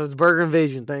 Yeah, so it's Burger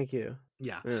Invasion. Thank you.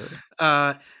 Yeah.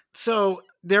 Yeah. So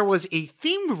there was a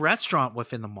themed restaurant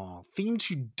within the mall, themed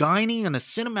to dining and a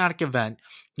cinematic event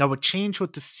that would change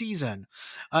with the season,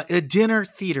 a dinner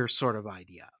theater sort of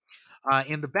idea.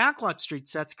 And the backlot street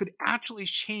sets could actually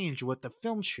change with the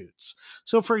film shoots.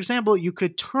 So, for example, you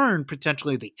could turn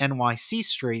potentially the NYC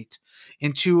street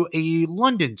into a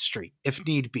London street if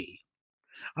need be.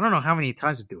 I don't know how many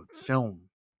times they would film,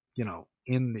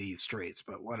 in these streets,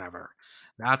 but whatever.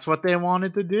 That's what they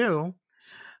wanted to do.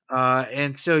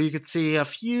 And so you could see a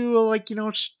few, like,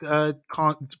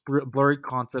 blurry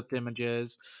concept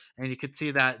images, and you could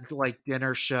see that, like,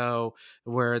 dinner show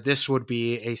where this would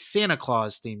be a Santa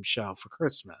Claus themed show for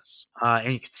Christmas.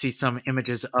 And you could see some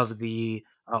images of the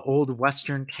old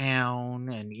Western town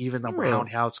and even the Oh,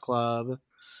 Roundhouse Club. look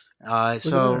at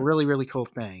So that. really, really cool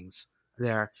things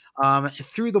there.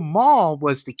 Through the mall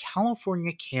was the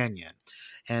California Canyon,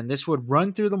 and this would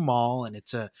run through the mall, and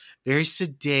it's a very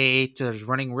sedate. There's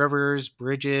running rivers,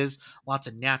 bridges, lots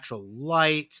of natural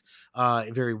light,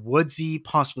 very woodsy,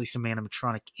 possibly some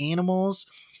animatronic animals.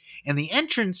 And the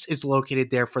entrance is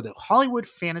located there for the Hollywood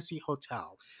Fantasy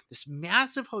Hotel, this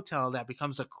massive hotel that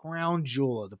becomes a crown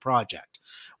jewel of the project,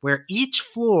 where each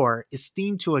floor is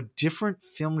themed to a different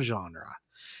film genre.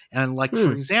 And, like, for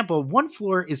Hmm. example, one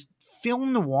floor is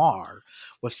film noir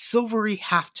with silvery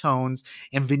halftones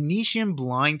and Venetian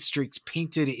blind streaks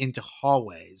painted into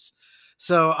hallways.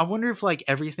 So I wonder if, like,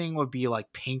 everything would be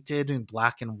like painted in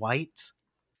black and white.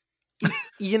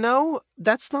 You know,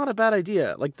 that's not a bad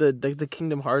idea. Like the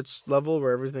Kingdom Hearts level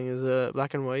where everything is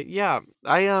black and white. Yeah,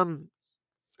 I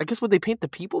guess would they paint the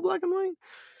people black and white?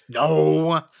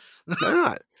 No. Why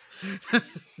not?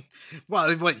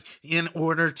 Well, what, in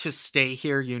order to stay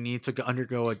here, you need to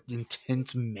undergo an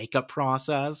intense makeup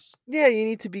process. Yeah, you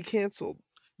need to be canceled.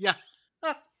 Yeah.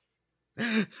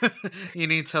 You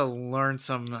need to learn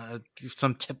some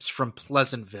tips from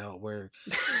Pleasantville, where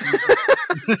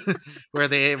where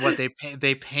they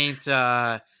paint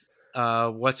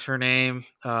what's her name,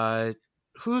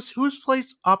 who's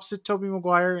placed opposite Toby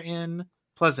Maguire in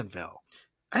Pleasantville.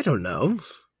 I don't know.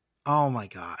 Oh my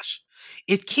gosh,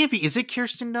 it can't be. Is it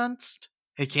Kirsten Dunst?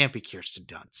 It can't be Kirsten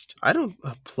Dunst. I don't.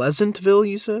 Pleasantville,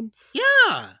 you said?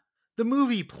 Yeah, the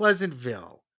movie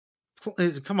Pleasantville.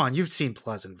 Come on, you've seen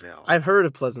Pleasantville. I've heard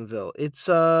of Pleasantville. It's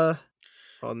Well,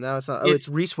 now it's not. Oh, it's It's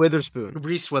Reese Witherspoon.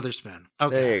 Reese Witherspoon.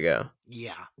 Okay. There you go.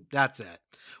 Yeah, that's it.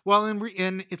 Well,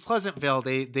 in Pleasantville,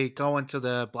 they go into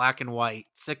the black and white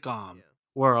sitcom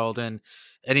world, and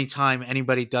anytime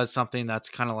anybody does something that's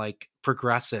kind of like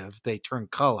progressive, they turn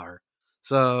color.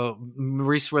 So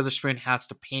Reese Witherspoon has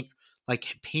to paint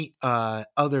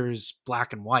others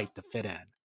black and white to fit in.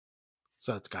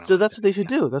 So it's kind of So like that's that. what they should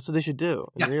do. That's what they should do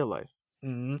in Yeah. real life.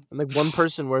 Mhm. And like one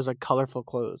person wears like colorful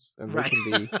clothes, and Right.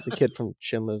 they can be the kid from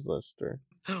Schindler's List, or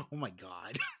Oh my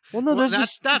god. well, no, Well, there's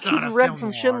that's this kid not a in red film from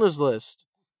noir. Schindler's List.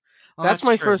 Oh, That's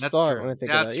my true. first That's thought true. when I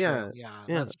think of That's that. Yeah, true. Yeah,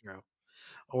 yeah. that's true.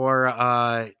 Or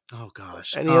oh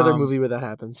gosh. Any other movie where that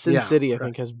happens? Sin yeah, City, I right.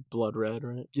 think, has blood red,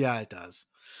 right? Yeah, it does.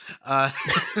 Uh,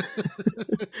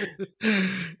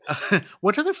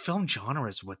 what other film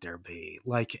genres would there be?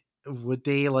 Like, would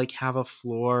they like have a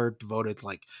floor devoted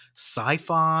like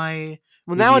sci-fi?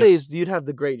 Well, Maybe nowadays you'd have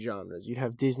the great genres. You'd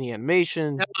have Disney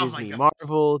animation, oh my Disney god,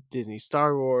 Marvel, Disney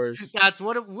Star Wars. that's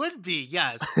what it would be.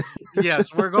 Yes, yes,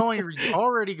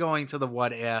 already going to the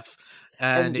what if,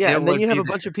 and and it then would you have be a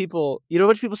bunch there. of people, you know, a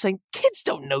bunch of people saying kids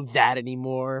don't know that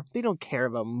anymore. They don't care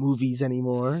about movies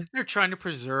anymore. They're trying to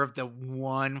preserve the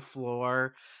one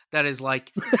floor that is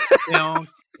like filmed.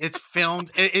 It's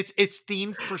filmed. It's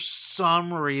themed for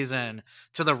some reason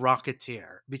to the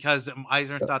Rocketeer because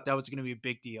Eisner thought that was going to be a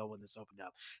big deal when this opened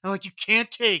up. And like, you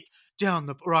can't take down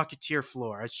the Rocketeer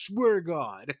floor. I swear to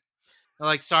God. They're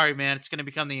like, sorry, man, it's going to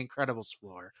become the Incredibles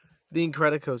floor. The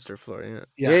Incredicoaster floor,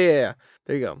 yeah. Yeah,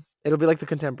 There you go. It'll be like the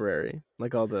Contemporary,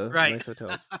 like all the right. nice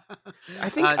hotels. I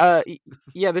think, S-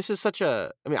 yeah, this is such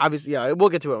a. I mean, obviously, yeah, we'll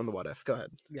get to it on the what if. Go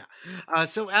ahead. Yeah.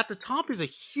 So at the top is a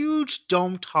huge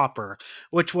dome topper,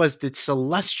 which was the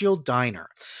Celestial Diner.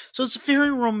 So it's a very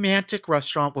romantic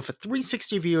restaurant with a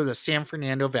 360 view of the San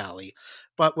Fernando Valley,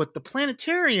 but with the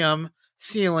planetarium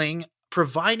ceiling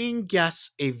providing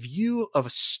guests a view of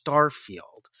a star field.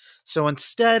 So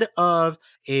instead of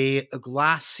a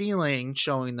glass ceiling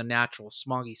showing the natural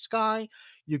smoggy sky,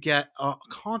 you get a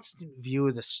constant view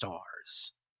of the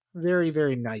stars. Very,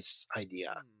 very nice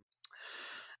idea.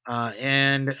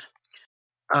 And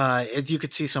you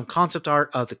could see some concept art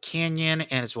of the canyon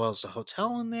and as well as the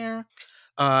hotel in there.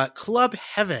 Club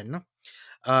Heaven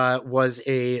was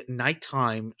a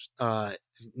nighttime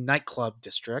nightclub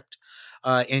district,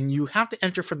 and you have to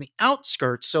enter from the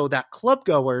outskirts so that club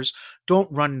goers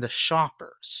don't run the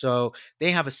shoppers. So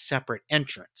they have a separate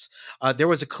entrance. There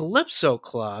was a Calypso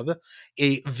Club,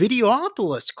 a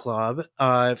Videopolis Club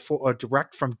for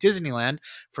direct from Disneyland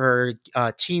for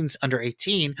teens under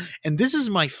 18, and this is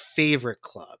my favorite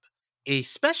club. A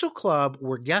special club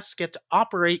where guests get to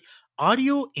operate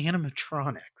audio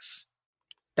animatronics.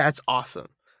 That's awesome.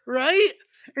 Right?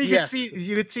 And Yes.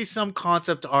 you could see some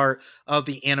concept art of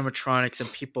the animatronics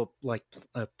and people like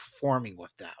performing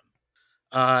with them.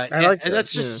 I like And that.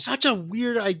 that's just such a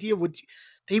weird idea. Would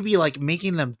they be like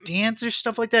making them dance or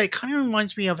stuff like that? It kind of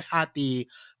reminds me of at the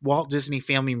Walt Disney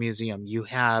Family Museum. You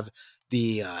have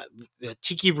the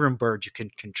tiki room bird you can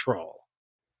control.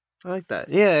 I like that.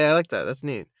 Yeah, I like that. That's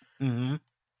neat. Mm-hmm.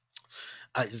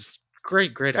 It's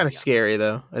great, great Kind of idea. scary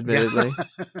though, admittedly.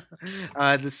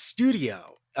 The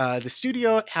studio. The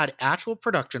studio had actual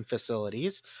production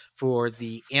facilities for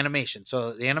the animation.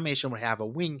 So the animation would have a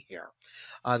wing here.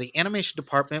 The animation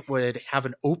department would have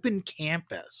an open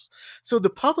campus. So the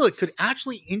public could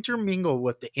actually intermingle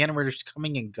with the animators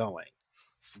coming and going.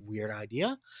 Weird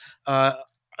idea. Uh,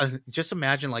 just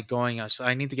imagine like going,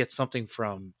 I need to get something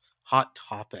from Hot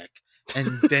Topic. And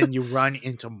then you run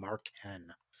into Mark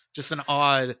Hen. Just an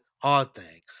odd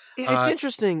thing. It's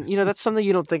interesting. You know, that's something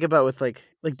you don't think about with like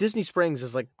Disney Springs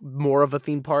is like more of a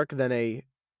theme park than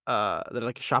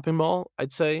like a shopping mall,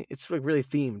 I'd say. It's like really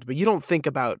themed, but you don't think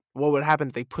about what would happen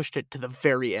if they pushed it to the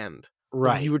very end.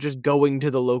 Like, Right. you were just going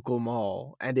to the local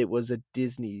mall and it was a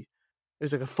Disney. It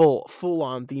was like a full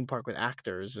on theme park with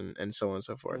actors and so on and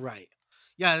so forth. Right.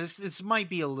 Yeah, this might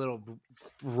be a little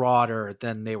broader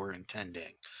than they were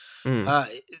intending. Mm.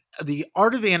 The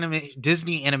Art of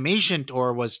Disney Animation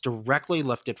Tour was directly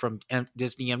lifted from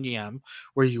Disney MGM,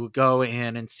 where you would go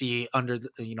in and see under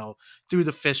the, through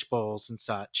the fish bowls and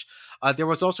such. There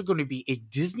was also going to be a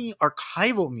Disney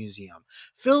Archival Museum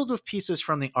filled with pieces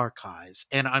from the archives.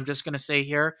 And I'm just going to say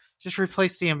here, just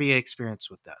replace the NBA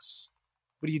experience with this.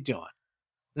 What are you doing?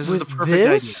 This is the perfect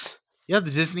idea. Yeah,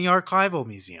 the Disney Archival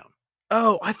Museum.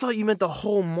 Oh, I thought you meant the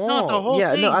whole mall. Not the whole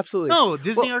yeah, thing. no, absolutely. No,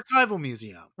 Disney Archival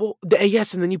Museum. Well,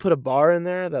 yes, and then you put a bar in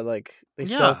there that like they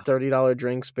sell Yeah. $30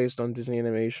 drinks based on Disney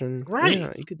animation. Right.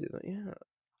 Yeah, you could do that. Yeah.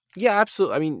 Yeah,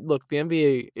 absolutely. I mean, look, the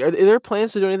NBA. Are there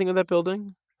plans to do anything with that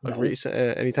building? Like No.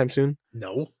 anytime soon?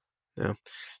 No. No.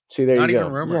 See, there Not you even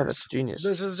go. rumors. Yeah, that's genius.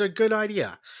 This is a good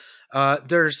idea.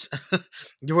 There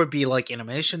would be like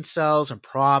animation cells and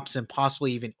props and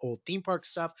possibly even old theme park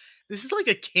stuff. This is like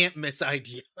a can't miss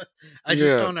idea. I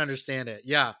just don't understand it.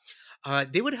 Yeah.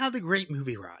 They would have the Great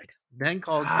Movie Ride, then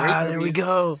called Great Movies. There we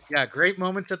go. Yeah, Great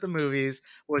Moments at the Movies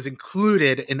was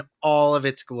included in all of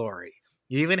its glory.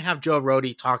 You even have Joe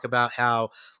Rohde talk about how,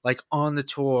 like, on the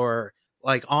tour,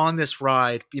 like on this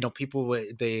ride,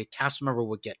 the cast member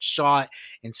would get shot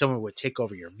and someone would take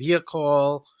over your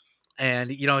vehicle.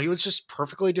 And, he was just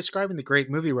perfectly describing the Great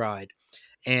Movie Ride.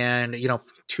 And,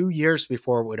 2 years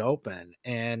before it would open,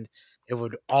 and it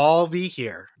would all be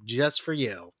here just for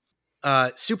you.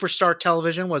 Superstar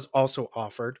Television was also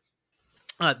offered.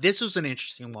 This was an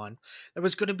interesting one. There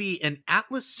was going to be an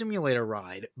Atlas Simulator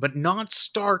ride, but not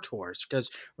Star Tours, because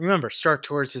remember, Star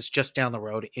Tours is just down the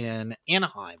road in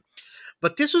Anaheim.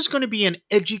 But this was going to be an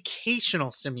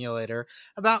educational simulator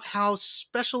about how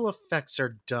special effects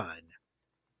are done.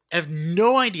 I have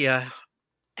no idea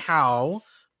how,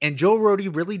 and Joe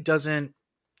Rohde really doesn't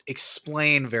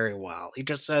explain very well. He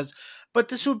just says, but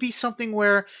this would be something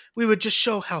where we would just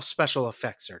show how special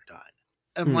effects are done.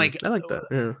 And like, I like that.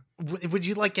 Yeah. would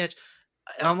you like get,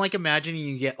 I'm like imagining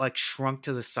you get like shrunk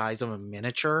to the size of a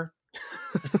miniature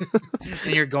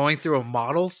and you're going through a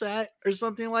model set or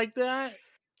something like that.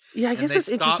 Yeah, I And guess they it's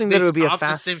stop. interesting They that it would be a stop the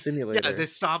fast simulator. Yeah, they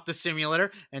stop the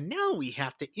simulator, and now we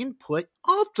have to input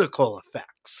optical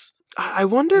effects. I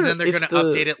And wonder then they're if going to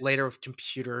update it later with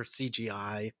computer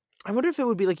CGI. I wonder if it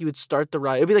would be like you would start the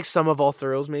ride. It'd be like Some of All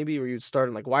Thrills, maybe, where you'd start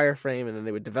in like wireframe, and then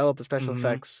they would develop the special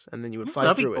effects, and then you would fly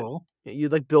That'd be through cool. it.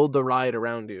 You'd like build the ride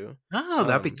around you. Oh,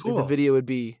 that'd be Like, cool. the video would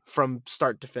be from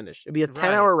start to finish. It'd be a Right.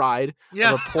 10-hour ride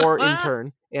Yeah. of a poor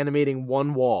intern animating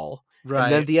one wall. Right.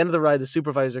 And then at the end of the ride, the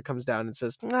supervisor comes down and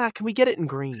says, can we get it in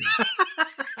green?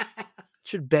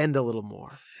 Should bend a little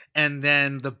more. And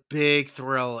then the big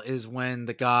thrill is when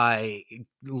the guy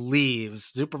leaves,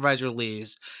 supervisor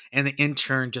leaves, and the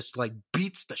intern just like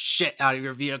beats the shit out of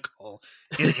your vehicle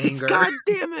in anger. God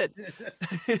damn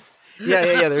it. Yeah,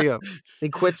 there you go. He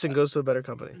quits and goes to a better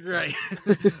company. Right.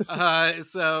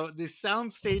 So the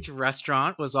soundstage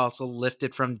restaurant was also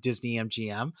lifted from Disney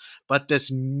MGM, but there's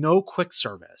no quick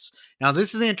service. Now,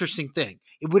 this is the interesting thing.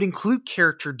 It would include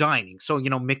character dining. So,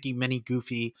 Mickey, Minnie,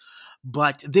 Goofy.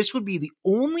 But this would be the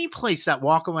only place that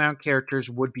walk around characters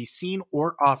would be seen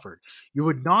or offered. You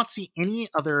would not see any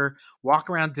other walk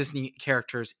around Disney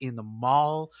characters in the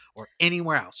mall or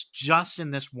anywhere else, just in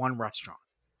this one restaurant.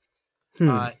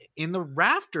 In the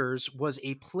rafters was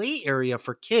a play area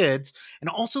for kids and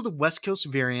also the West Coast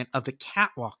variant of the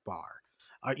Catwalk Bar.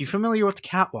 Are you familiar with the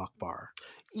Catwalk Bar?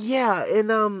 Yeah, in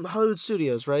Hollywood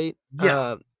Studios, right?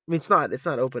 Yeah. I mean, it's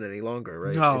not open any longer,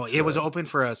 right? No, It's, it was open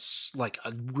for a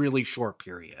really short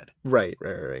period. Right.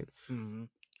 Mm-hmm.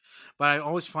 But I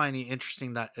always find it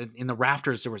interesting that in the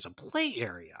rafters there was a play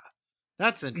area.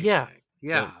 That's interesting.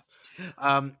 Yeah.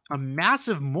 A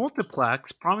massive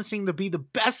multiplex promising to be the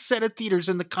best set of theaters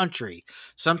in the country.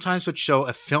 Sometimes would show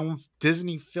a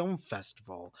Disney film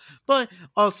festival, but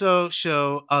also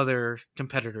show other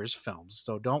competitors' films.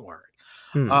 So don't worry.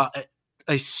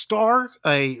 A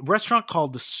restaurant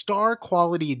called the Star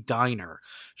Quality Diner,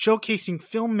 showcasing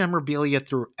film memorabilia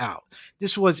throughout.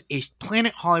 This was a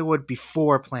Planet Hollywood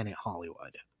before Planet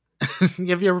Hollywood.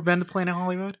 Have you ever been to Planet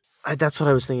Hollywood? That's what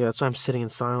I was thinking. That's why I'm sitting in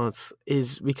silence,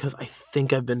 is because I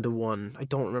think I've been to one. I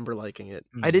don't remember liking it.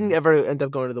 I didn't ever end up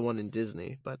going to the one in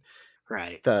Disney, but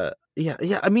right.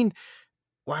 I mean,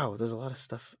 wow, there's a lot of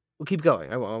stuff. We'll keep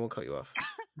going. I won't cut you off.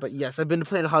 But yes, I've been to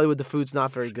Planet Hollywood. The food's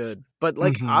not very good. But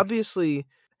obviously,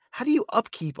 how do you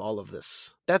upkeep all of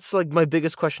this? That's like my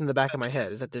biggest question in the back of my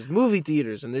head, is that there's movie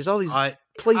theaters and there's all these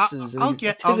places. I'll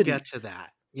get to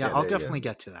that. Yeah, I'll definitely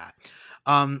get to that.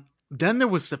 Then there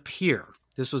was the pier.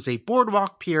 This was a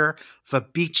boardwalk pier with a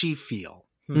beachy feel.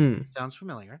 Sounds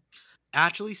familiar.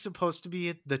 Actually supposed to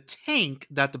be the tank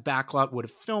that the backlot would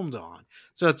have filmed on.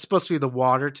 So it's supposed to be the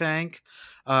water tank.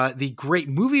 The Great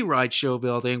Movie Ride show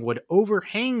building would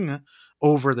overhang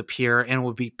over the pier and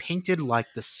would be painted like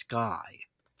the sky.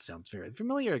 Sounds very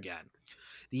familiar again.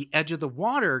 The edge of the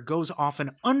water goes off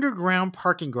an underground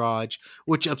parking garage,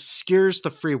 which obscures the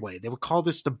freeway. They would call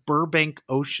this the Burbank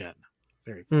Ocean.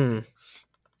 Very funny.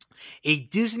 A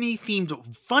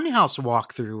Disney-themed funhouse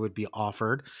walkthrough would be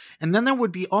offered, and then there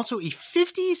would be also a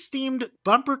 50s-themed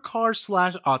bumper car /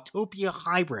 Autopia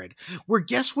hybrid, where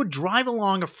guests would drive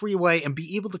along a freeway and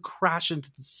be able to crash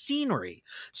into the scenery.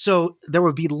 So there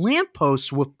would be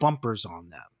lampposts with bumpers on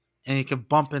them, and you can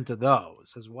bump into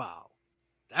those as well.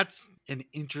 That's an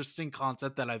interesting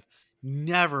concept that I've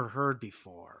never heard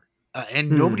before, and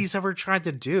nobody's ever tried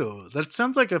to do. That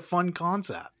sounds like a fun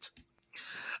concept.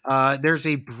 There's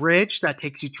a bridge that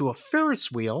takes you to a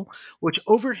Ferris wheel, which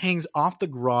overhangs off the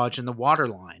garage and the water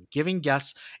line, giving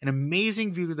guests an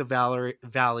amazing view of the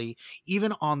valley,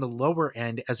 even on the lower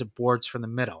end as it boards from the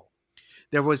middle.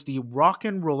 There was the Rock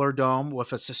and Roller Dome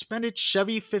with a suspended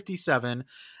Chevy 57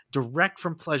 direct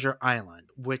from Pleasure Island,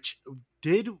 which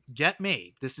did get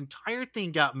made. This entire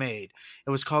thing got made.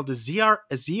 It was called the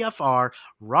ZFR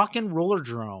Rock and Roller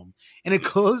Drome, and it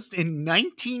closed in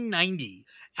 1990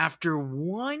 after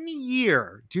 1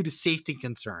 year due to safety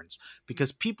concerns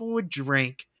because people would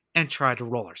drink and try to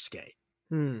roller skate.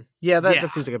 Yeah,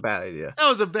 that seems like a bad idea. That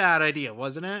was a bad idea,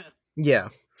 wasn't it? Yeah.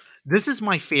 This is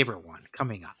my favorite one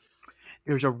coming up.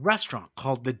 There's a restaurant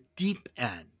called the Deep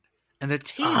End, and the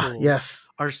tables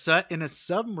are set in a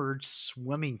submerged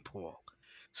swimming pool.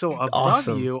 So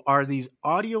above you are these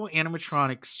audio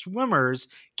animatronic swimmers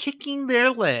kicking their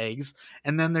legs,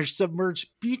 and then there's submerged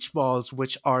beach balls,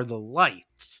 which are the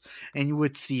lights. And you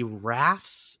would see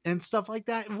rafts and stuff like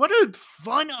that. What a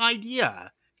fun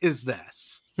idea. is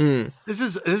this? Hmm. This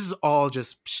is all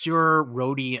just pure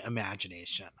roadie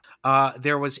imagination.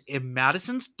 There was a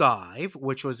Madison's Dive,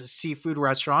 which was a seafood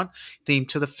restaurant themed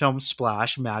to the film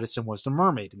Splash. Madison was the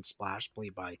mermaid in Splash,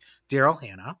 played by Daryl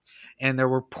Hannah. And there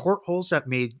were portholes that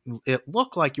made it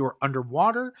look like you were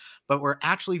underwater, but were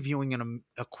actually viewing an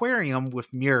aquarium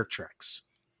with mirror tricks.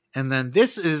 And then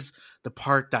this is the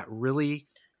part that really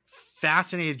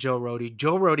fascinated Joe Rohde.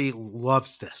 Joe Rohde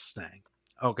loves this thing.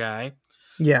 Okay.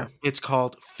 Yeah. It's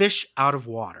called Fish Out of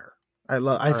Water. I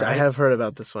love. All I right. have heard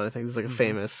about this one. I think this is like a Mhm.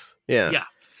 famous. Yeah. Yeah.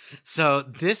 So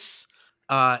this,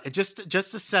 just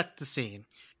to set the scene,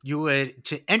 you would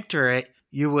to enter it,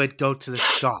 you would go to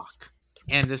this dock,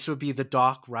 and this would be the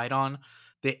dock right on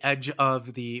the edge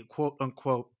of the quote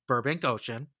unquote Burbank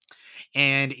Ocean,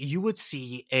 and you would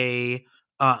see a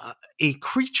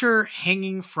creature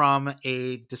hanging from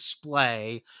a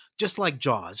display, just like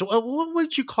Jaws. What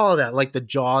would you call that? Like the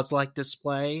Jaws like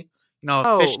display? You know,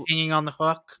 a fish Oh, hanging on the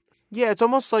hook. yeah. It's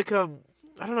almost like a.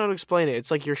 I don't know how to explain it. It's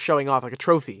like you're showing off like a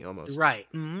trophy almost. Right.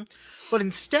 Mhm. But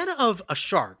instead of a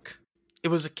shark, it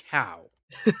was a cow.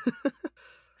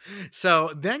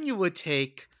 So then you would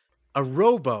take a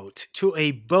rowboat to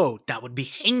a boat that would be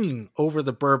hanging over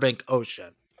the Burbank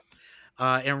Ocean.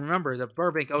 And remember, the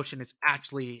Burbank Ocean is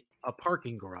actually a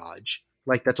parking garage,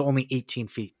 like that's only 18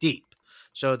 feet deep.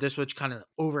 So this would kind of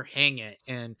overhang it,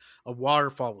 and a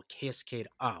waterfall would cascade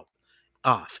out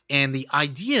off. And the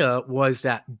idea was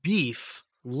that beef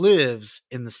lives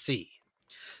in the sea.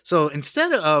 So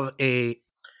instead of a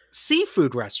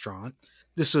seafood restaurant,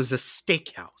 this was a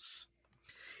steakhouse.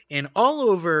 And all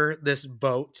over this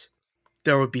boat,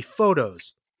 there would be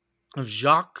photos of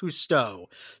Jacques Cousteau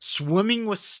swimming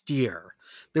with steer.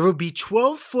 There would be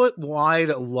 12-foot wide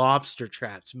lobster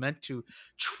traps meant to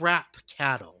trap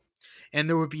cattle. And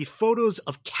there would be photos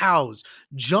of cows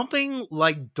jumping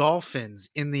like dolphins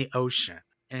in the ocean.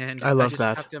 And I I love just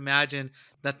have that. to imagine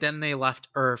that then they left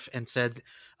Earth and said,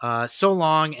 so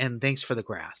long and thanks for the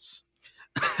grass.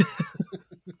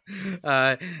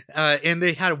 uh, and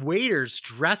they had waiters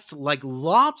dressed like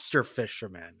lobster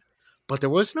fishermen, but there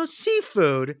was no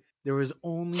seafood. There was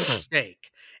only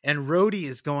steak. And Rhodey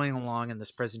is going along in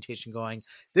this presentation, going,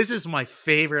 "This is my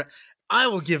favorite. I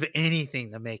will give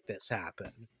anything to make this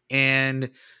happen."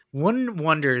 And one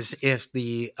wonders if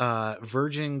the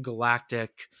Virgin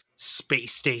Galactic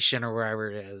space station or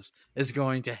wherever it is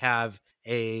going to have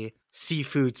a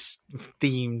seafood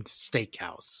themed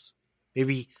steakhouse.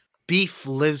 Maybe beef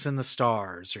lives in the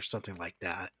stars or something like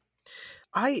that.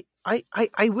 I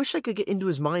wish I could get into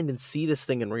his mind and see this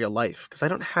thing in real life because I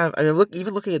don't have. I mean, look,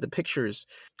 even looking at the pictures,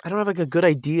 I don't have like a good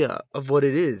idea of what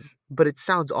it is, but it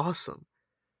sounds awesome.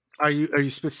 Are you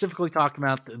specifically talking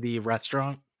about the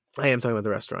restaurant? I am talking about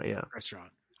the restaurant. Yeah,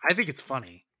 Restaurant. I think it's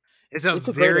funny. It's a it's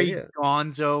a great very idea.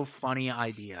 gonzo funny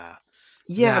idea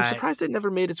Yeah, I'm that surprised it never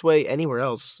made its way anywhere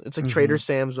else. It's like Trader Mhm.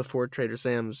 Sam's before Trader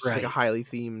Sam's, just like a Right. highly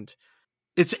themed,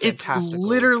 It's fantastical.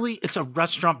 literally it's a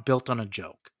restaurant built on a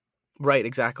joke. Right,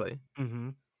 exactly.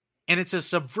 Mhm. And it's a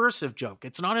subversive joke.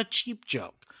 It's not a cheap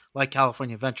joke like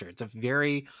California Adventure. It's a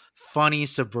very funny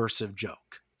subversive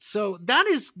joke. So that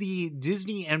is the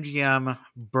Disney MGM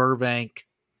Burbank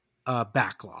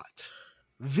backlot.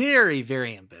 Very,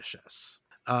 very ambitious.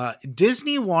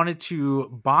 Disney wanted to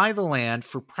buy the land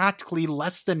for practically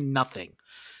less than nothing,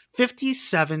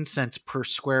 57 cents per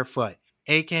square foot,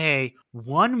 aka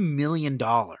 $1 million,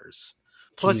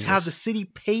 plus have the Jesus. city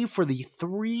pay for the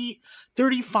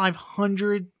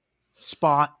 3,500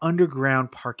 spot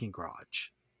underground parking garage.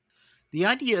 The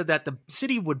idea that the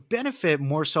city would benefit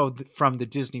more so from the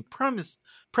Disney presence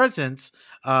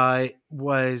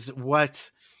was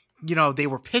what they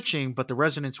were pitching, but the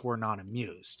residents were not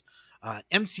amused.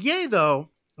 MCA, though,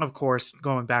 of course,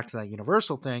 going back to that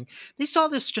Universal thing, they saw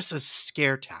this just as a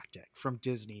scare tactic from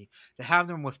Disney to have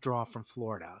them withdraw from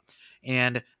Florida.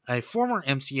 And a former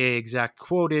MCA exec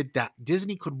quoted that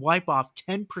Disney could wipe off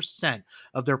 10%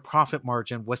 of their profit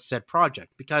margin with said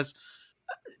project because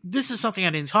this is something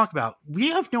I didn't talk about. We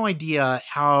have no idea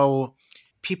how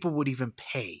people would even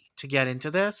pay to get into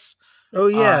this. Oh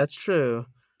yeah, Uh, that's true.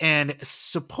 and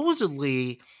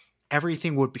supposedly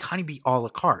everything would kind of be a la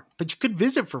carte, but you could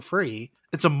visit for free.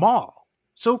 It's a mall.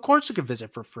 So of course you could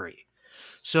visit for free.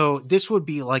 So this would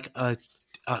be like a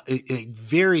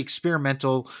very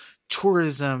experimental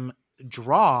tourism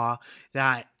draw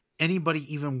that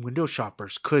anybody, even window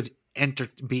shoppers, could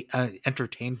be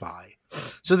entertained by.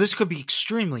 So this could be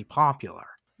extremely popular.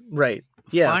 Right.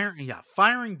 Yeah.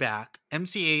 Firing back,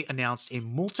 MCA announced a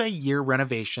multi-year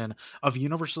renovation of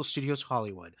Universal Studios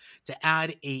Hollywood to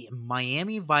add a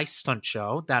Miami Vice stunt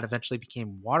show that eventually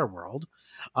became Waterworld,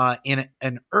 and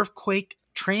an earthquake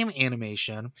tram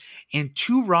animation, and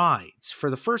 2 rides. For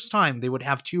the first time, they would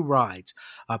have 2 rides,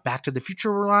 Back to the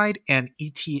Future ride and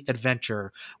E.T.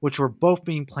 Adventure, which were both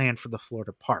being planned for the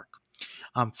Florida park.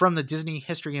 From the Disney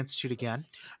History Institute again,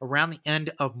 around the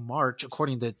end of March,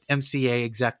 according to MCA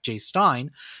exec Jay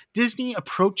Stein, Disney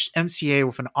approached MCA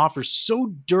with an offer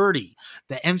so dirty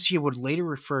that MCA would later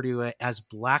refer to it as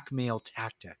blackmail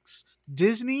tactics.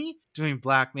 Disney doing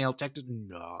blackmail tactics?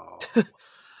 No.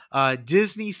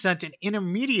 Disney sent an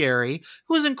intermediary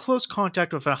who was in close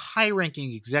contact with a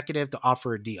high-ranking executive to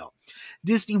offer a deal.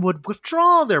 Disney would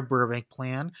withdraw their Burbank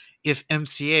plan if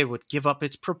MCA would give up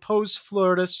its proposed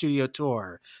Florida studio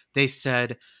tour. They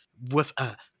said, with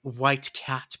a white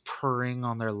cat purring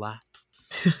on their lap.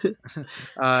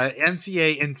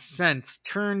 MCA, incensed,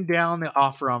 turned down the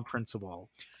offer on principle.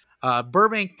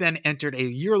 Burbank then entered a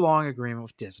year-long agreement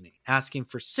with Disney, asking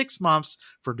for 6 months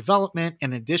for development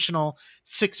and additional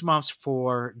 6 months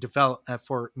for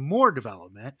more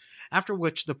development, after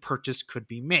which the purchase could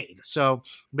be made. So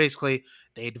basically,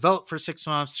 they develop for 6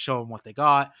 months, show them what they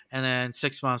got, and then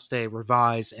 6 months they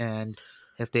revise, and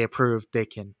if they approve, they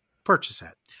can purchase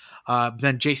it.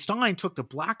 Then Jay Stein took the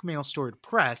blackmail story to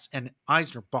press, and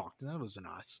Eisner balked. That was an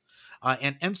us.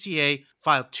 And MCA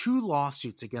filed 2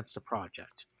 lawsuits against the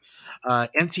project.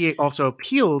 MTA also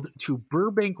appealed to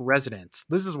Burbank residents.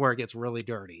 This is where it gets really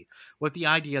dirty, with the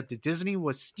idea that Disney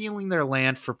was stealing their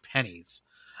land for pennies.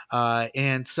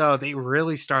 And so they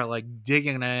really start like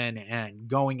digging in and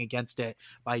going against it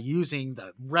by using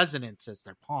the residents as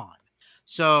their pawn.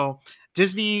 So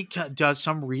Disney does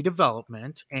some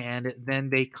redevelopment, and then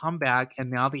they come back, and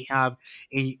now they have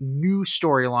a new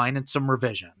storyline and some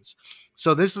revisions.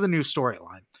 So this is the new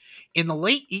storyline. In the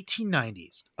late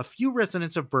 1890s, a few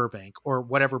residents of Burbank, or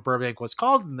whatever Burbank was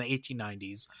called in the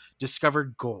 1890s,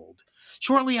 discovered gold.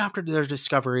 Shortly after their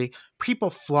discovery, people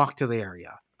flocked to the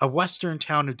area, a western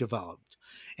town had developed.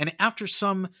 And after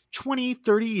some 20,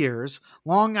 30 years,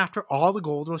 long after all the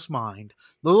gold was mined,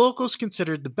 the locals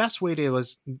considered the best way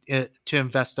to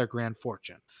invest their grand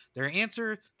fortune. Their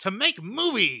answer: to make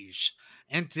movies.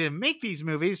 And to make these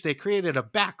movies, they created a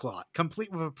backlot,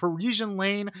 complete with a Parisian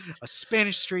lane, a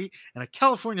Spanish street, and a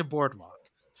California boardwalk.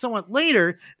 Somewhat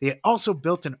later, they also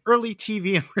built an early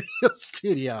TV and radio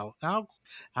studio.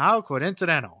 How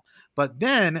coincidental. But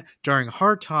then, during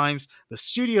hard times, the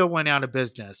studio went out of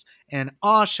business. And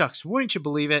aw shucks, wouldn't you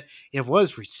believe it? It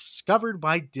was discovered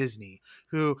by Disney,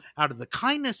 who, out of the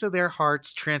kindness of their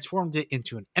hearts, transformed it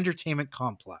into an entertainment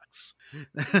complex.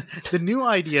 The new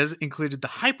ideas included the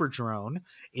Hyperdrome,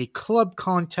 a club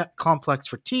complex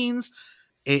for teens,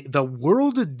 the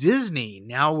World of Disney,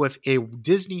 now with a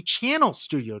Disney Channel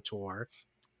studio tour,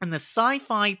 and the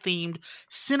sci-fi themed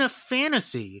Cine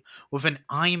Fantasy with an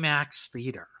IMAX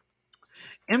theater.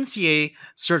 MTA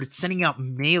started sending out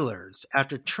mailers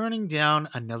after turning down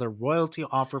another royalty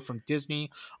offer from Disney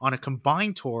on a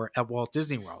combined tour at Walt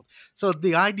Disney World. So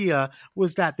the idea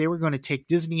was that they were going to take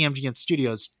Disney MGM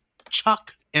Studios,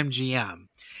 chuck MGM,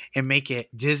 and make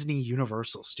it Disney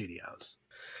Universal Studios.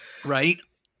 Right?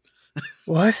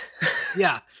 What?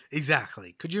 Yeah,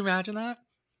 exactly. Could you imagine that?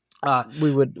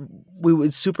 We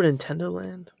would Super Nintendo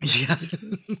Land. Yeah.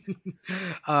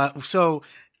 So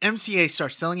MCA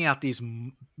starts selling out these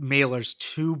mailers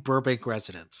to Burbank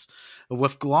residents.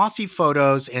 With glossy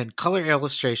photos and color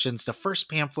illustrations, the first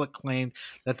pamphlet claimed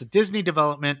that the Disney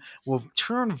development will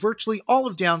turn virtually all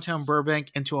of downtown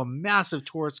Burbank into a massive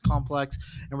tourist complex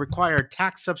and require a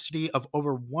tax subsidy of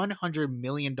over $100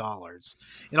 million.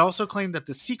 It also claimed that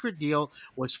the secret deal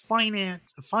was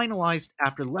finalized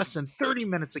after less than 30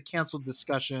 minutes of canceled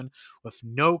discussion with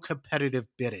no competitive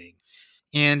bidding.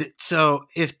 And so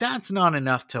if that's not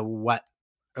enough to whet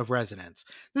a residents,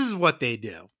 this is what they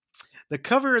do. The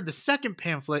cover of the second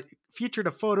pamphlet featured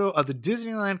a photo of the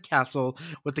Disneyland castle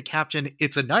with the caption,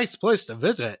 "It's a nice place to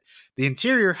visit." The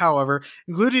interior, however,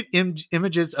 included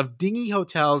images of dingy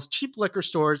hotels, cheap liquor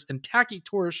stores, and tacky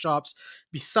tourist shops,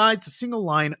 besides a single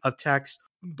line of text,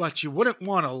 "But you wouldn't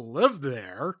want to live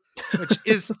there," which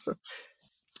is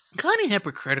kind of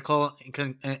hypocritical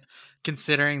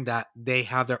considering that they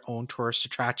have their own tourist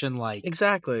attraction like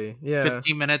Exactly. Yeah.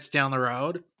 15 minutes down the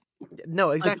road.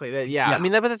 No, exactly. Yeah. yeah. I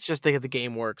mean, but that's just the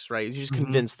game works, right? You just Mhm.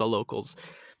 convince the locals.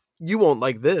 You won't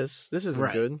like this. This isn't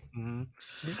Right. good. Mhm.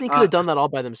 Disney could have done that all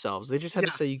by themselves. They just had to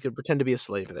Yeah. say you could pretend to be a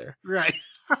slave there. Right.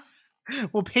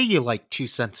 We'll pay you like 2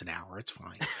 cents an hour. It's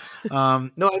fine.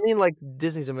 No, I mean like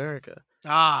Disney's America.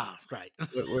 Right.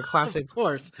 We're classic. Of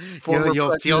course. Former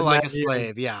You'll feel president like a imagining-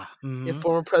 slave. Yeah. Yeah, Mhm.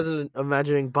 former president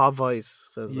imagining Bob Weiss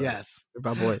says that. Yes. Or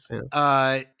Bob Weiss,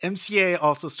 yeah. MCA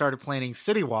also started planning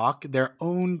City Walk, their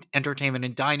own entertainment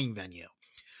and dining venue.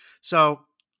 So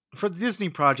for the Disney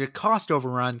project, cost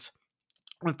overruns,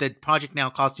 with the project now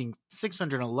costing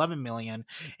 611 million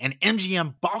and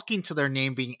MGM balking to their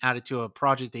name being added to a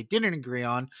project they didn't agree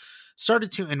on,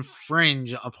 started to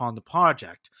infringe upon the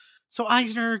project. So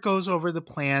Eisner goes over the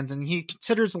plans and he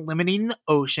considers eliminating the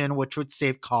ocean, which would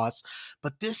save costs,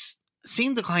 but this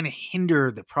seemed to kind of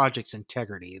hinder the project's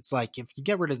integrity. It's like if you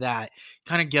get rid of that,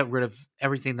 kind of get rid of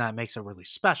everything that makes it really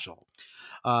special.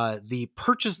 The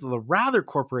purchase of the Rather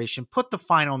Corporation put the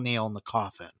final nail in the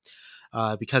coffin.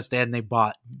 Because then they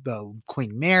bought the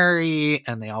Queen Mary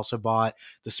and they also bought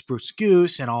the Spruce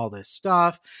Goose and all this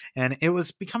stuff, and it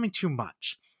was becoming too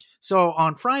much. So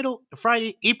on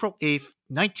Friday, April 8th,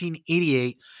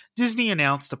 1988, Disney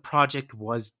announced the project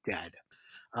was dead.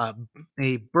 Uh,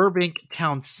 a Burbank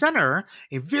Town Center,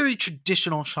 a very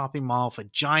traditional shopping mall with a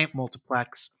giant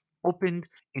multiplex, opened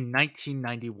in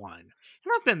 1991.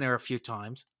 And I've been there a few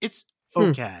times. It's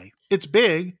Hmm. okay. It's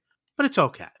big, but it's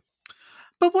okay.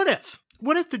 But what if?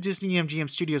 What if the Disney MGM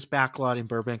Studios backlot in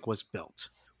Burbank was built?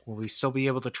 Will we still be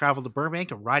able to travel to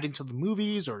Burbank and ride into the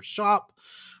movies or shop?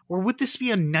 Or would this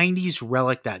be a 90s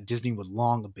relic that Disney would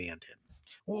long abandon?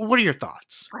 What are your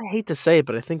thoughts? I hate to say it,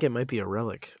 but I think it might be a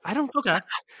relic. I don't. Okay.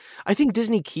 I think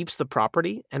Disney keeps the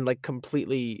property and like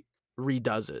completely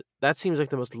redoes it. That seems like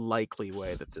the most likely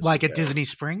way that this Like would at go. Disney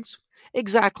Springs?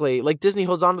 Exactly. Like Disney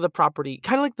holds on to the property,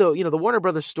 kind of like the Warner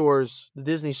Brothers stores, the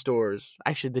Disney stores.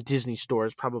 Actually, the Disney store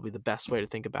is probably the best way to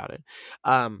think about it.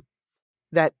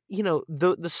 That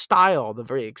the style, the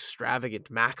very extravagant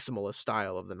maximalist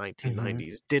style of the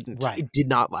 1990s Right. did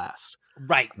not last.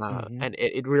 Right. And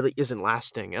it really isn't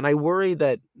lasting. And I worry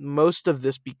that most of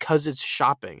this, because it's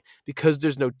shopping, because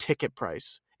there's no ticket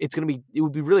price, it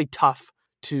would be really tough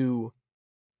to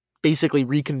basically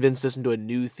reconvince this into a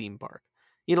new theme park.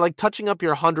 Like touching up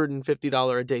your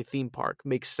 $150 a day theme park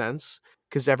makes sense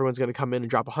because everyone's going to come in and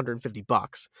drop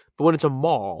 $150. But when it's a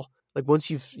mall, like once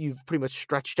you've pretty much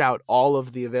stretched out all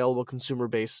of the available consumer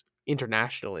base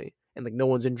internationally, and like no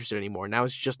one's interested anymore. Now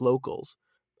it's just locals.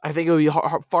 I think it would be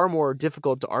far more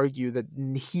difficult to argue that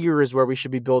here is where we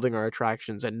should be building our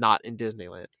attractions and not in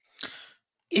Disneyland.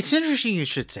 It's interesting you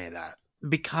should say that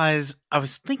because I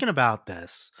was thinking about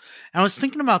this. And I was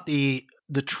thinking about the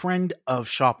trend of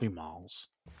shopping malls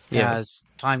as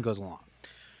time goes along.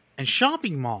 And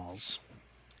shopping malls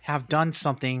have done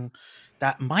something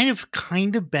that might have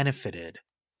kind of benefited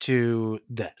to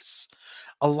this.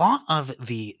 A lot of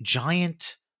the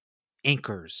giant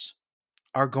anchors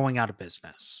are going out of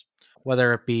business,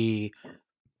 whether it be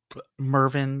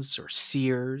Mervin's or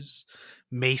Sears.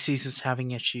 Macy's is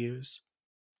having issues,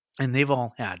 and they've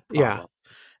all had Yeah. problems.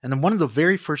 And then one of the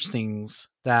very first things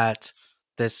that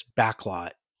this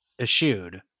backlot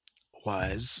eschewed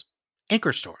was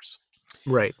anchor stores.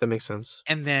 Right. That makes sense.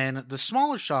 And then the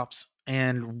smaller shops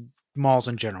and malls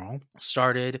in general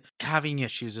started having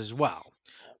issues as well.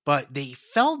 But they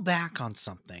fell back on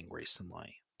something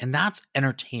recently, and that's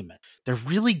entertainment. They're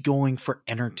really going for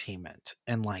entertainment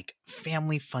and like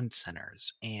family fun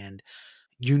centers and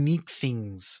unique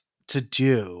things to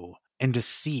do and to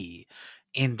see.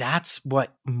 And that's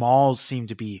what malls seem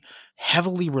to be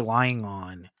heavily relying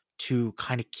on to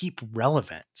kind of keep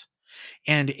relevant.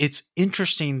 And it's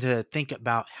interesting to think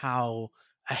about how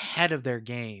ahead of their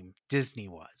game Disney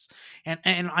was. And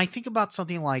I think about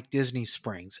something like Disney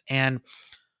Springs. And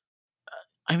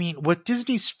I mean, with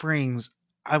Disney Springs,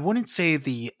 I wouldn't say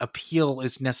the appeal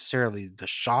is necessarily the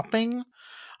shopping.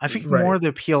 I think more Right. the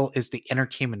appeal is the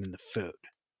entertainment and the food.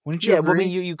 Wouldn't you Yeah, well, I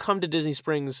mean, agree? you come to Disney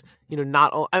Springs,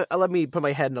 let me put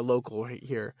my head in a local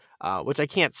here, which I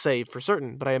can't say for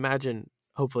certain, but I imagine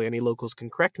hopefully any locals can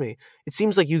correct me. It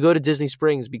seems like you go to Disney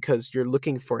Springs because you're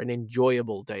looking for an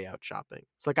enjoyable day out shopping.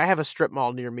 It's like I have a strip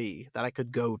mall near me that I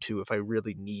could go to if I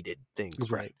really needed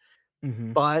things, right?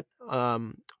 Hmm. But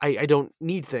I don't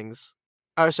need things.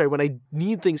 Sorry, when I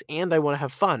need things and I want to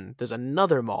have fun, there's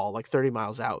another mall like 30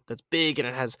 miles out that's big and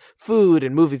it has food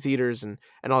and movie theaters and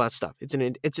all that stuff. It's an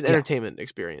Yeah. entertainment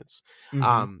experience.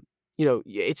 Hmm.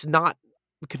 It's not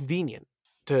convenient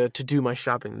to do my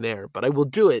shopping there, but I will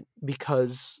do it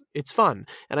because it's fun.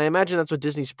 And I imagine that's what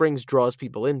Disney Springs draws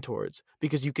people in towards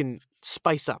because you can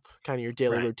spice up kind of your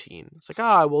daily Right. routine. It's like,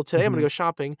 well, today I'm going Hmm. to go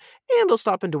shopping and I'll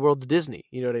stop into World of Disney.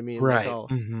 You know what I mean? Like Right. I'll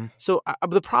Hmm. So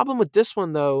the problem with this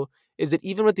one though is that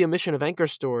even with the omission of anchor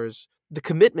stores, the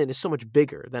commitment is so much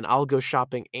bigger than I'll go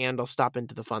shopping and I'll stop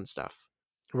into the fun stuff.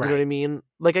 You know what I Right. mean?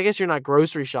 Like, I guess you're not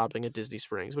grocery shopping at Disney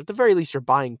Springs, but at the very least, you're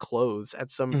buying clothes at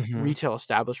some Hmm. retail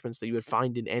establishments that you would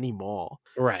find in any mall,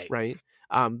 Right. right?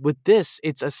 With this,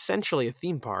 it's essentially a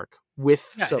theme park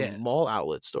with Yeah, it some is. mall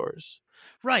outlet stores.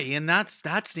 Right. And that's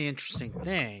the interesting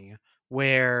thing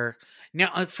where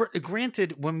now for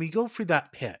granted when we go through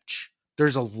that pitch,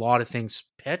 there's a lot of things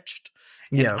pitched,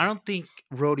 and Yeah. I don't think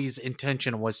Rhodey's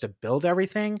intention was to build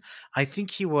everything. I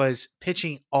think he was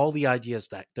pitching all the ideas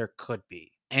that there could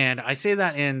be. And I say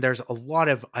that in there's a lot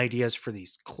of ideas for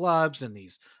these clubs and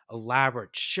these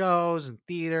elaborate shows and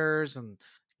theaters and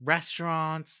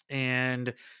restaurants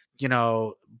and you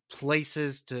know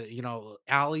places to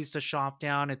alleys to shop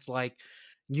down. It's like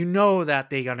that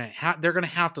they're gonna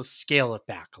have to scale it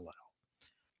back a little.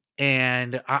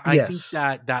 And I think Yes.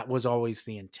 that that was always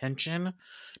the intention.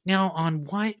 Now, on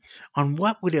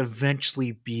what would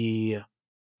eventually be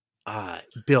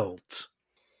built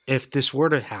if this were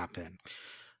to happen,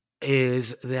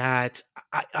 is that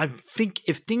I think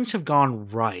if things have gone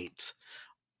right,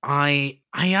 I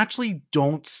actually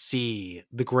don't see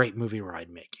the Great Movie Ride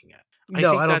making it. I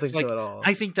No, think I don't that's think so like at all.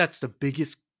 I think that's the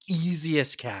biggest,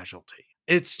 easiest casualty.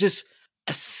 It's just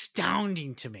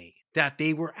astounding to me that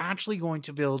they were actually going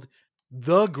to build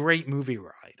the Great Movie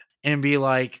Ride and be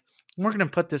like, we're going to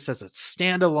put this as a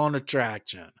standalone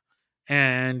attraction.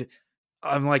 And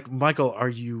I'm like, Michael, are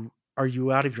you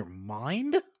out of your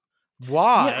mind? Yeah,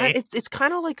 Why? it's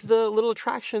kind of like the little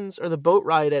attractions or the boat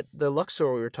ride at the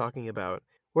Luxor we were talking about,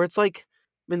 where it's like,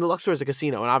 I mean, the Luxor is a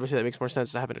casino, and obviously that makes more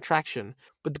sense to have an attraction.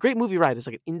 But the Great Movie Ride is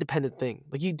like an independent thing.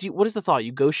 Like you do, what is the thought?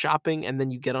 You go shopping and then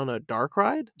you get on a dark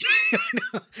ride.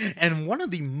 And one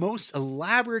of the most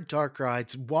elaborate dark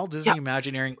rides Walt Yeah, Disney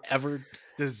Imagineering ever and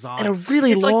a designed.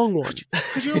 really It's like, long could one. you,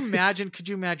 could you imagine? Could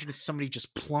you imagine if somebody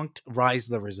just plunked Rise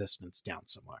of the Resistance down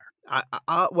somewhere?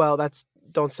 Well, that's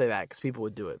don't say that because people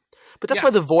would do it. But that's Yeah.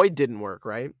 why the Void didn't work,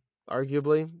 right?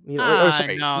 Arguably, or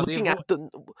sorry, No.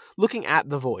 looking at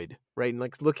the Void, right, and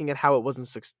like looking at how it wasn't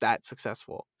that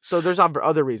successful. So there's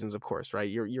other reasons, of course, right?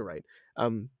 You're right. Yeah,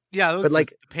 it But was just like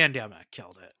the pandemic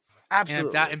killed it,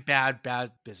 absolutely, and bad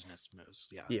business moves.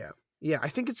 Yeah. yeah, yeah. I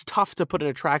think it's tough to put an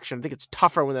attraction. I think it's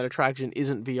tougher when that attraction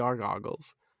isn't VR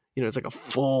goggles. It's like a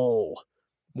full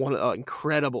one,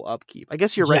 incredible upkeep. I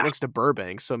guess you're right Yeah. next to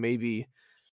Burbank, so maybe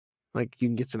like you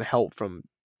can get some help from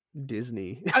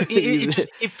Disney.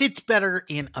 It fits better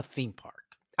in a theme park.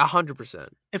 100%.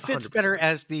 It fits better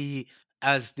as the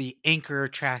anchor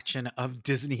attraction of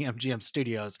Disney MGM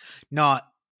Studios, not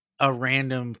a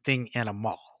random thing in a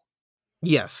mall.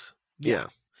 Yes. Yeah. Yeah.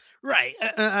 Right.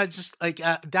 Just like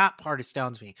that part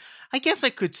astounds me. I guess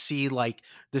I could see like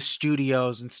the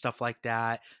studios and stuff like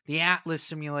that. The Atlas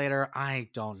simulator, I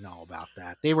don't know about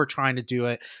that. They were trying to do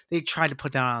it. They tried to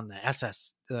put that on the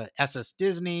SS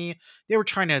Disney. They were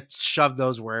trying to shove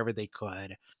those wherever they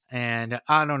could. And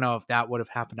I don't know if that would have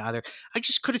happened either. I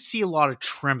just could see a lot of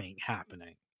trimming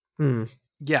happening. Hmm.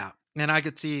 Yeah. And I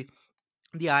could see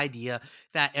the idea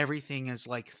that everything is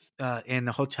like in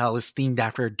the hotel is themed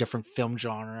after a different film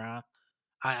genre.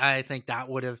 I think that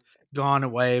would have gone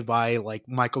away by like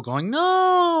Michael going,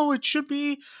 no, it should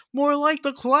be more like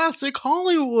the classic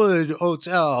Hollywood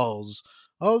hotels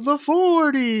of the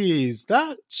 40s.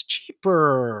 That's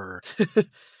cheaper.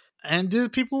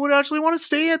 And people would actually want to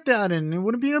stay at that and it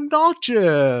wouldn't be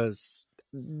obnoxious.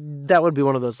 That would be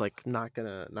one of those like not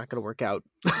gonna work out.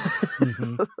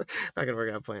 Mm-hmm. Not gonna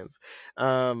work out plans.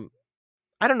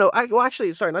 I don't know. Well,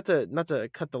 actually, sorry, not to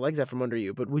cut the legs out from under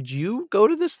you, but would you go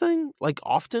to this thing like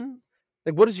often?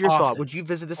 Like, what is your thought? Often. Would you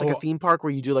visit this like a Oh, theme park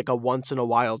where you do like a once in a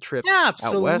while trip yeah, out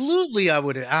west? absolutely. I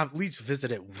would at least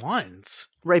visit it once.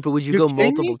 Right, but would you You go kidding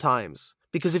multiple me? time?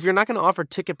 Because if you're not going to offer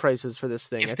ticket prices for this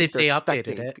thing, I If think they're they updated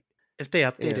expecting. it, if they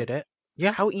Yeah. updated it,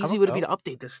 yeah, How I easy would would it be go. to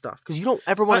update this stuff? Because you don't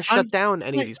ever want to shut down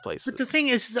any of these But the places. thing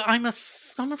is, I'm a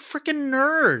freaking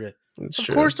nerd. It's Of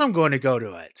true. course, I'm going to go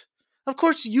to it. Of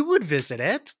course, you would visit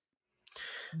it.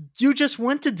 You just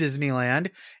went to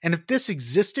Disneyland, and if this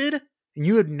existed and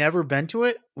you had never been to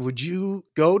it, would you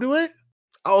go to it?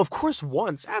 Oh, of course,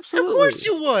 once. Of Absolutely. course,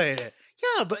 you would.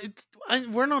 Yeah, but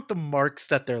we're not the marks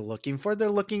that they're looking for. They're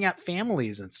looking at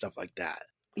families and stuff like that.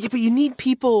 Yeah, but you need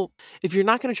people. If you're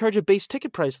not going to charge a base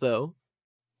ticket price, though,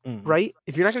 Mm. right?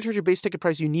 If you're not going to charge a base ticket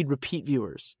price, you need repeat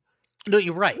viewers. No,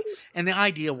 you're right. And the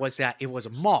idea was that it was a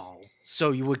mall,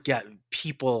 so you would get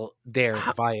people there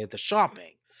via the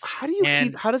shopping. How do you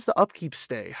And- keep? How does the upkeep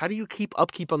stay? How do you keep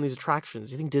upkeep on these attractions?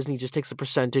 Do you think Disney just takes a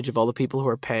percentage of all the people who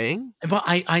are paying? But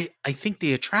I think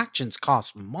the attractions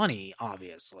cost money,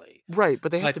 obviously. Right,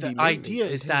 but they have But to be. the idea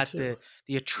is that maintained, too.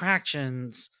 the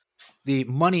attractions, the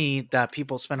money that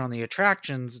people spend on the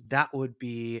attractions, that would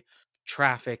be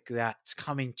traffic that's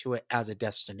coming to it as a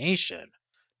destination,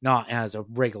 not as a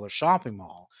regular shopping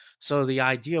mall. So the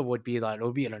idea would be that it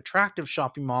would be an attractive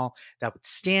shopping mall that would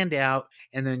stand out,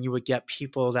 and then you would get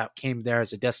people that came there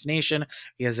as a destination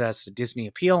because it has a Disney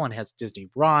appeal and has Disney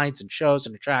rides and shows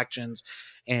and attractions.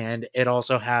 And it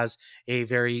also has a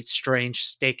very strange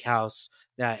steakhouse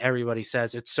that everybody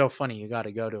says it's so funny you got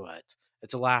to go to it.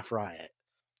 It's a laugh riot.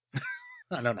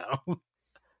 I don't know.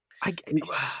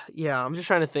 Yeah, I'm just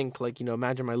trying to think, like,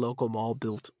 imagine my local mall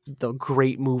built the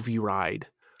Great Movie Ride.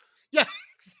 Yeah.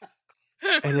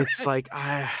 And it's like,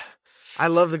 I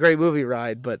love the Great Movie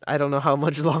Ride, but I don't know how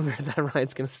much longer that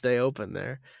ride's going to stay open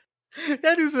there.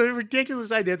 That is a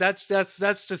ridiculous idea. That's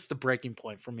just the breaking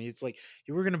point for me. It's like,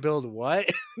 you were gonna build what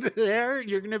there?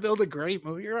 You're gonna build a Great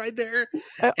Movie Ride there?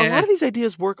 A lot of these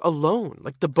ideas work alone,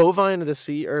 like the bovine of the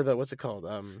sea, or the what's it called?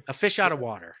 A fish out of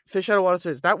water. Fish out of water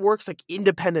service. That works like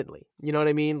independently. You know what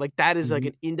I mean? Like that is like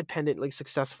an independent, like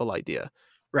successful idea.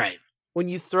 Right. When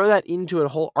you throw that into a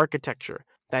whole architecture,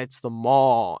 that's the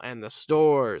mall and the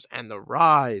stores and the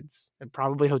rides and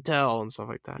probably hotel and stuff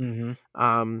like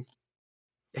that.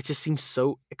 It just seems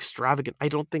so extravagant. I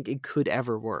don't think it could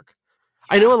ever work.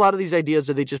 Yeah. I know a lot of these ideas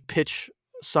are they just pitch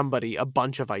somebody a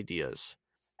bunch of ideas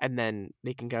and then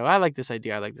they can go, I like this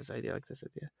idea, I like this idea, I like this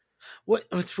idea.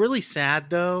 What's really sad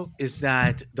though is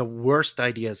that the worst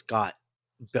ideas got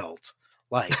built.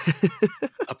 Like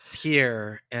a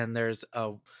pier, and there's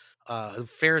a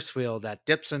Ferris wheel that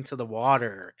dips into the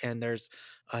water, and there's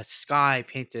a sky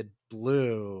painted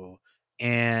blue,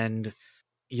 and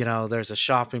there's a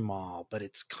shopping mall, but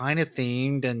it's kind of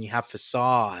themed, and you have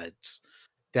facades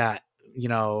that,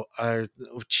 are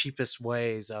cheapest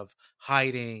ways of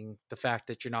hiding the fact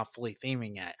that you're not fully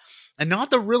theming it. And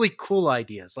not the really cool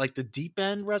ideas, like the Deep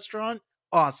End restaurant,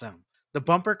 awesome. The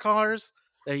bumper cars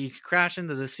that you could crash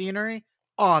into the scenery,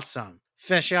 awesome.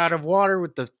 Fish out of water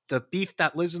with the beef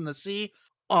that lives in the sea,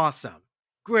 awesome.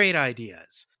 Great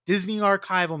ideas. Disney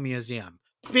Archival Museum,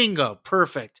 bingo,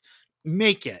 perfect.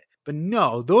 Make it. But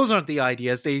no, those aren't the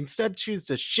ideas. They instead choose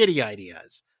the shitty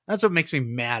ideas. That's what makes me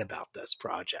mad about this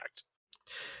project.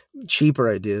 Cheaper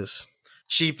ideas.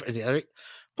 Cheap.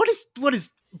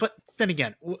 But then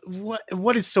again,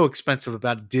 what is so expensive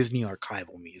about a Disney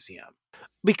Archival Museum?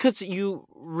 Because you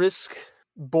risk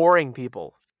boring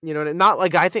people. Not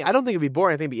like I don't think it'd be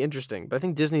boring. I think it'd be interesting. But I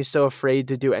think Disney's so afraid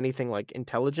to do anything like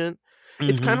intelligent.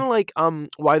 It's kind of like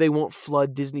why they won't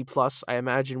flood Disney Plus, I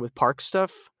imagine, with park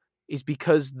stuff. Is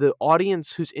because the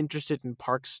audience who's interested in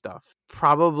park stuff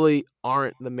probably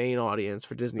aren't the main audience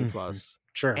for Disney Plus.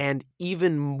 Sure. And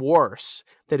even worse,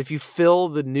 that if you fill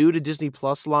the new to Disney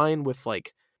Plus line with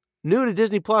like new to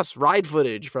Disney Plus ride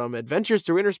footage from Adventures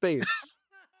Through Inner Space,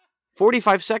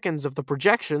 45 seconds of the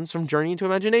projections from Journey into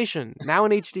Imagination, now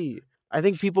in HD, I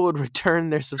think people would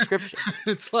return their subscription.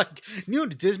 It's like new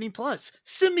to Disney Plus,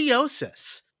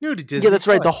 Symbiosis. New to Disney. Yeah, that's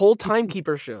right. The whole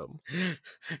Timekeeper show.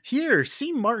 Here,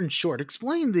 see Martin Short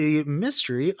explain the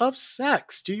mystery of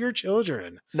sex to your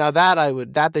children. Now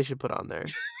that they should put on there.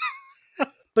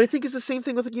 But I think it's the same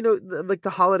thing with like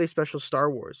the holiday special Star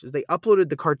Wars. Is they uploaded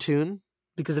the cartoon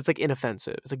because it's like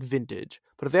inoffensive, it's like vintage.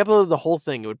 But if they uploaded the whole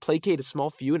thing, it would placate a small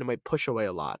few and it might push away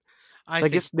a lot. I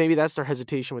guess maybe that's their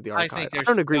hesitation with the archive. I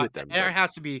don't agree with them. There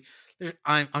has to be.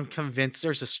 I'm convinced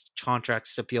there's a contract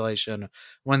stipulation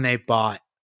when they bought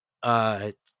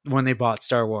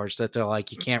Star Wars that they're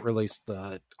like, you can't release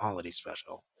the holiday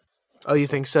special. Oh, you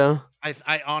think so?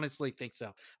 I honestly think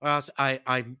so. Or else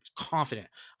I'm confident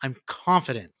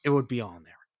it would be on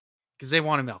there because they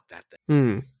want to milk that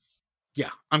thing. Yeah,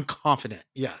 I'm confident.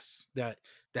 Yes, that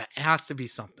has to be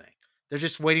something. They're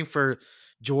just waiting for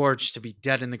George to be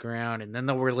dead in the ground, and then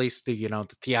they'll release the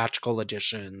the theatrical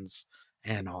editions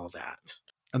and all that,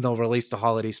 and they'll release the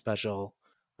holiday special.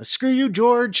 Screw you,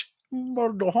 George.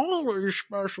 But the holiday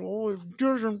special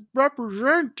doesn't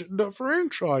represent the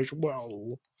franchise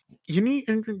well. You need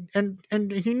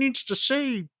and he needs to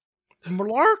say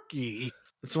malarkey.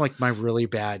 It's like my really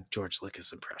bad George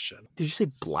Lucas impression. Did you say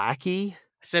Blackie?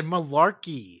 I said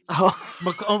malarkey. Oh,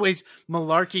 always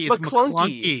malarkey. It's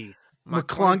McClunky.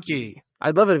 McClunky.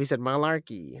 I'd love it if he said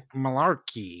malarkey.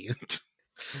 Malarkey.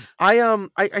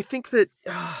 I think that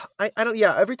I don't.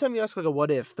 Yeah, every time you ask like a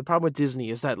what if, the problem with Disney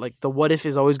is that like the what if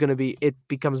is always going to be it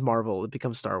becomes Marvel, it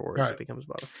becomes Star Wars, right. It becomes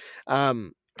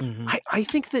Marvel. I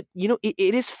think that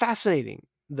it is fascinating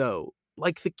though.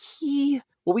 Like the key,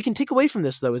 what we can take away from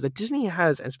this though is that Disney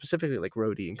has, and specifically like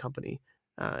Rhodey and company,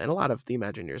 and a lot of the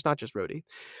Imagineers, not just Rhodey,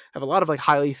 have a lot of like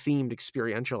highly themed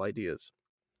experiential ideas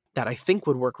that I think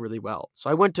would work really well. So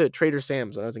I went to Trader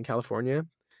Sam's when I was in California.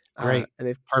 Great. And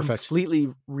they've completely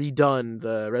redone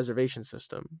the reservation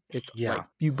system. It's like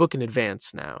you book in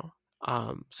advance now.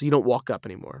 So you don't walk up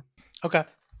anymore. Okay.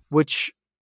 which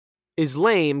is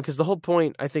lame because the whole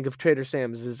point, I think, of Trader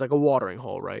Sam's is like a watering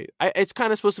hole, right? It's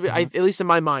kind of supposed to be, Mhm. at least in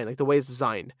my mind, like the way it's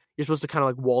designed, you're supposed to kind of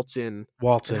like waltz in and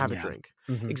Walton, have a yeah. drink.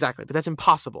 Mhm. Exactly. But that's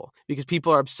impossible because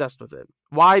people are obsessed with it.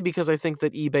 Why? Because I think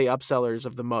that eBay upsellers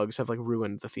of the mugs have like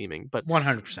ruined the theming. But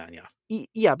 100%, yeah.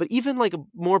 yeah, but even like a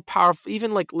more powerful,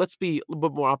 even like, let's be a little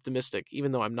bit more optimistic,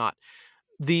 even though I'm not.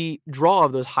 The draw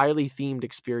of those highly themed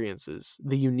experiences,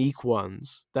 the unique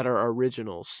ones that are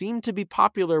original, seem to be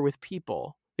popular with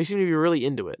people. They seem to be really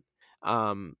into it.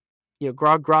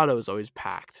 Grog Grotto is always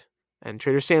packed, and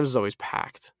Trader Sam's is always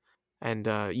packed. And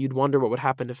you'd wonder what would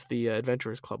happen if the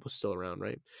Adventurers Club was still around,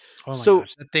 right? Oh my So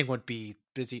gosh, that thing would be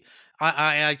busy.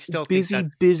 I still think busy, that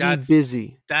busy, that's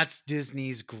busy. that's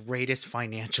Disney's greatest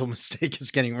financial mistake is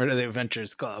getting rid of the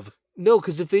Adventures Club. No,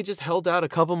 because if they just held out a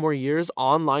couple more years,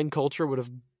 online culture would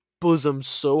have bosomed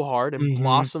so hard and Mhm.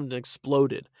 blossomed and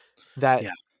exploded that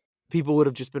Yeah. people would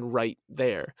have just been right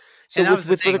there. So And that was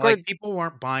the with thing, like, regard, people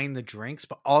weren't buying the drinks,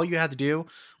 but all you had to do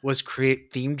was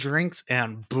create themed drinks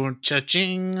and boom,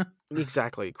 cha-ching.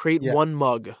 exactly, create Yeah. one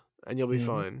mug and you'll be Mhm.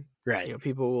 fine. Right.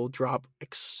 People will drop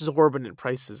exorbitant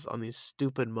prices on these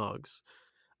stupid mugs.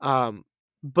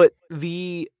 But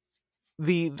the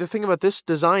thing about this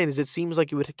design is it seems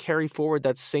like it would carry forward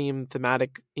that same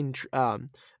thematic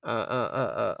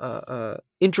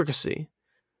intricacy,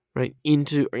 right,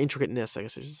 into or intricateness, I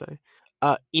guess I should say,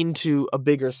 into a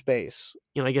bigger space.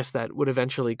 I guess that would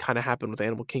eventually kind of happen with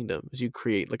Animal Kingdom, as you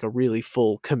create like a really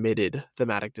full, committed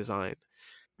thematic design.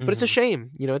 But it's a Mhm.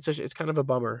 shame, it's kind of a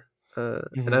bummer,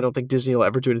 and I Mhm. don't think Disney will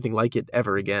ever do anything like it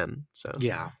ever again. So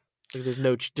Yeah. like, there's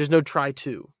no try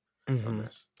to on Mhm.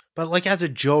 this. But, like, as a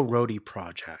Joe Rohde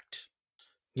project,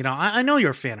 I know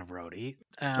you're a fan of Rohde.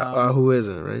 Who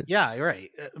isn't, right? Yeah, you're right.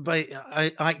 But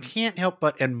I can't help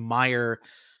but admire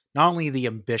not only the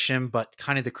ambition, but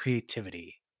kind of the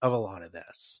creativity of a lot of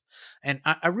this. And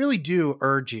I really do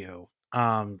urge you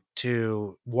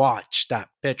to watch that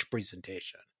pitch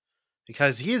presentation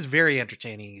because he is very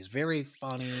entertaining. He's very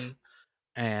funny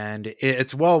and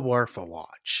it's well worth a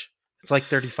watch. It's like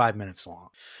 35 minutes long.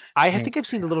 I And think I've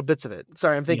seen the little bits of it.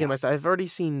 Sorry, I'm thinking yeah, to myself.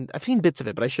 I've seen bits of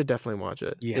it, but I should definitely watch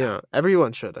it. yeah.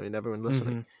 Everyone should. I mean, everyone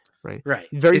listening, Hmm. right? Right.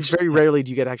 Very, It's very rarely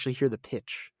do you get to actually hear the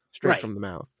pitch straight right. from the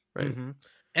mouth, right? Hmm.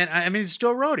 And I mean, it's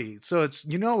Joe Rohde, so it's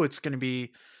going to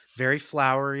be very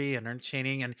flowery and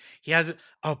entertaining. And he has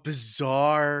a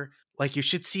bizarre, like you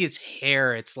should see his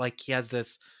hair. It's like he has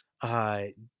this uh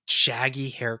shaggy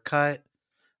haircut,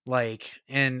 like,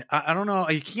 and I don't know,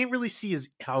 you can't really see his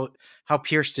how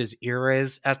pierced his ear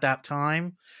is at that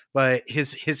time, but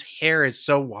his hair is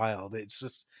so wild.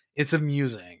 It's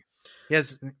amusing.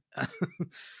 Yes.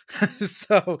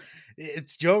 So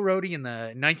it's Joe Rohde in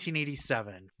the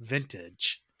 1987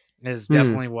 vintage is Hmm.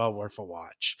 definitely well worth a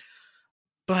watch.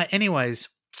 But anyways,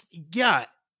 yeah,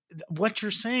 what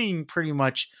you're saying pretty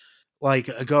much like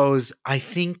goes. I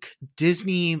think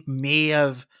Disney may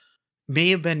have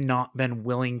been not been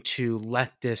willing to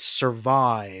let this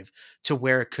survive to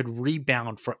where it could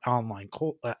rebound for online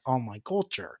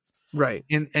culture, Right.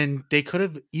 and they could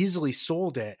have easily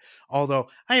sold it. Although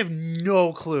I have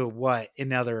no clue what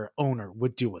another owner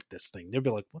would do with this thing. They'd be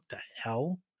like, "What the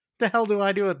hell? The hell do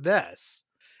I do with this?"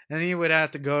 And then you would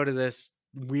have to go to this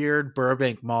weird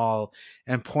Burbank mall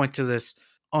and point to this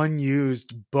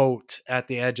unused boat at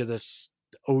the edge of this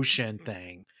ocean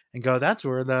thing and go, "That's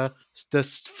where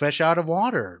this fish out of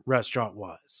water restaurant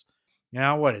was."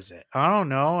 Now, what is it? I don't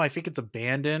know. I think it's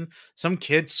abandoned. Some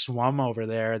kid swum over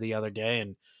there the other day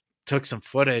and took some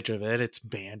footage of it. It's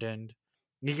abandoned.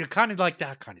 You kind of like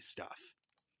that kind of stuff.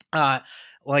 Uh,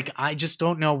 like I just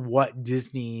don't know what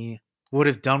Disney would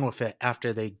have done with it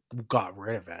after they got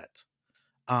rid of it.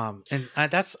 And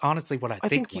that's honestly what I I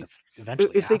think think would you have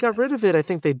eventually if they got happened. rid of it, I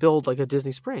think they build like a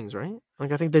Disney Springs, right?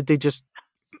 Like I think that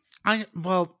I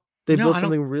well, they no, build I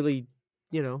don't. something really,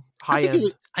 high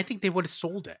end. I think they would have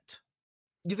sold it.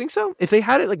 You think so? If they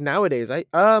had it like nowadays, I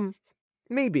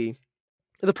maybe.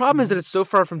 The problem is that Mhm. it's so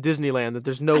far from Disneyland that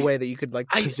there's no I way that you could like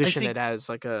I position think it as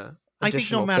like a I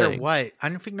think no additional matter thing. what, I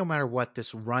don't think no matter what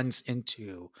this runs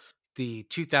into the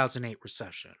 2008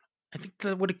 recession. I think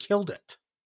that would have killed it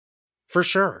for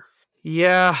sure.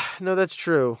 Yeah, no, that's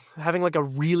true. Having like a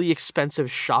really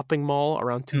expensive shopping mall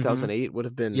around Hmm. 2008 would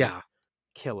have been Yeah,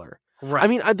 killer. I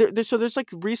mean, right. there's like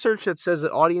research that says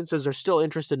that audiences are still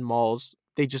interested in malls.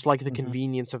 They just like the Hmm.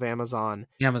 convenience of Amazon,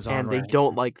 Amazon, and they right?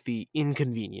 don't like the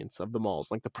inconvenience of the malls,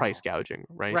 like the price No, gouging,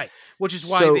 right? right. Which is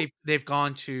why So, they've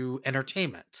gone to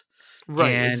entertainment,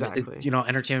 right, and exactly.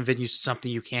 entertainment venues is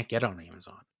something you can't get on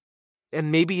Amazon.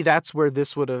 And maybe that's where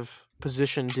this would have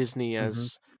positioned Disney Hmm.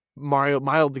 as Mario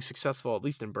mildly successful, at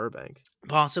least in Burbank.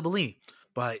 Possibly,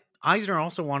 But Eisner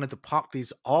also wanted to pop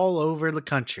these all over the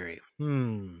country.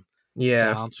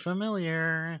 Yeah. Sounds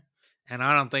familiar. And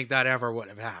I don't think that ever would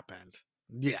have happened.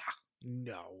 Yeah,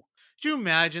 no. Could you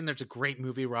imagine there's a great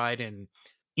movie ride in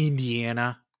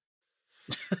Indiana?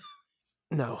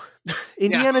 No. Yeah.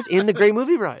 Indiana's in the Great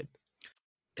Movie Ride.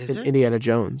 Is it? Indiana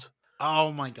Jones.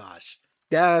 Oh my gosh.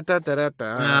 Da da da da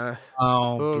da.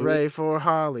 Oh, Hooray for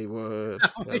Hollywood.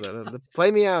 Da, da, da, da.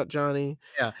 Play me out, Johnny.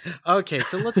 yeah. Okay,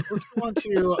 so let's go on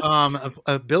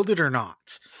to Build It or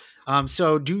Not.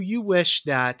 So do you wish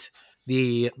that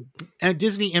the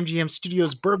Disney MGM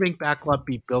Studios Burbank backlot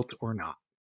be built or not?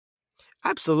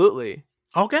 Absolutely.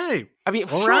 Okay. I mean,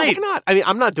 All sure, right. why not? I mean,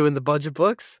 I'm not doing the budget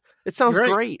books. It sounds Right.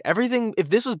 great. Everything, if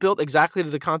this was built exactly to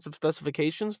the concept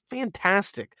specifications,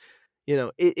 fantastic. You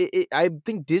know, I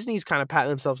think Disney's kind of patting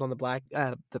themselves on the back.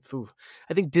 I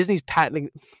think Disney's patting.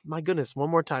 My goodness, one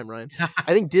more time, Ryan.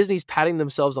 I think Disney's patting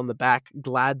themselves on the back.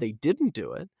 Glad they didn't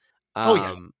do it. Oh,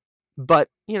 yeah. But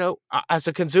you know, as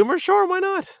a consumer, sure, why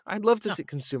not? I'd love to Yeah. see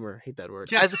consumer. Hate that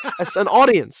word. Yeah. As an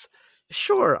audience,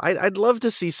 sure, I'd love to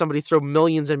see somebody throw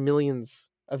millions and millions,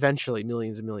 eventually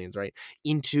millions and millions, right,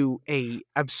 into a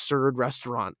absurd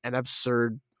restaurant and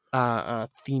absurd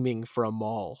theming for a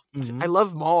mall. Mhm. I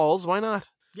love malls. Why not?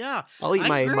 Yeah. I'll eat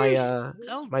I agree.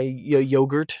 Well, my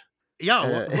yogurt yeah.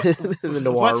 in the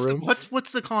noir room.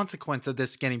 What's the consequence of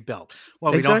this getting built?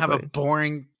 Well, we don't have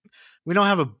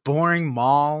a boring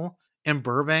mall in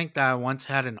Burbank that I once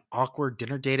had an awkward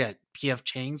dinner date at PF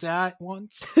Chang's at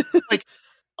once. Like,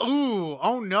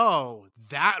 oh no,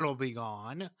 that'll be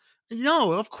gone.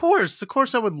 No, of course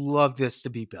I would love this to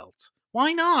be built.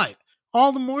 Why not?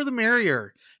 All the more the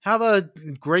merrier. Have a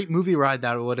great movie ride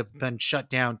that would have been shut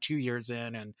down 2 years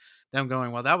in, and them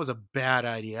going, well, that was a bad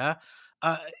idea.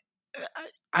 Uh,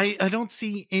 I don't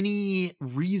see any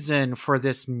reason for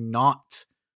this not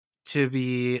to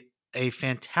be a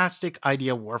fantastic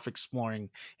idea worth exploring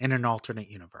in an alternate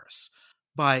universe.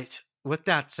 But with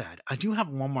that said, I do have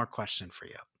one more question for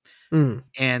you. Mm.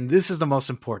 And this is the most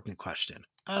important question.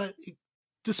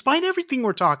 Despite everything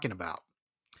we're talking about,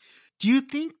 do you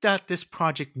think that this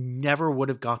project never would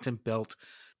have gotten built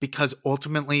because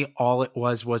ultimately all it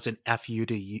was an FU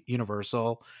to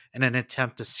Universal and an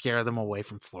attempt to scare them away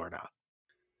from Florida?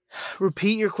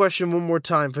 Repeat your question one more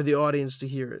time for the audience to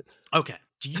hear it. Okay.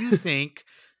 Do you think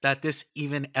that this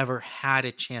even ever had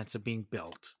a chance of being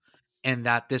built and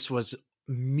that this was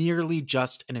merely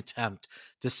just an attempt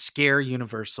to scare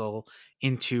Universal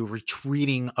into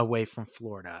retreating away from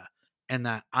Florida and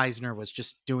that Eisner was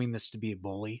just doing this to be a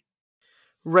bully?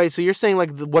 Right, so you're saying,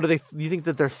 like, what are they? You think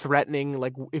that they're threatening,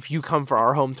 like, if you come for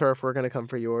our home turf, we're going to come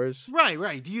for yours?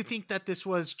 Right. Do you think that this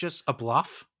was just a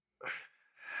bluff?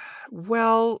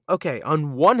 Well, okay,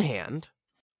 on one hand,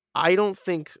 I don't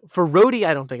think, for Rhodey,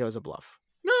 I don't think it was a bluff.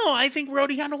 No, I think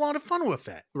Rhodey had a lot of fun with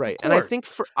it. Right, and I think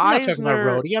for I'm not talking about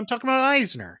Eisner, Rhodey, I'm talking about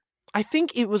Eisner. I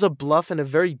think it was a bluff in a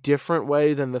very different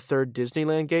way than the third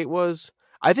Disneyland gate was.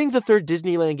 I think the third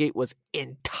Disneyland gate was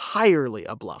entirely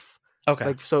a bluff. Okay.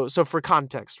 Like, so for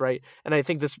context, right? And I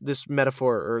think this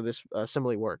metaphor or this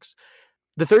simile works.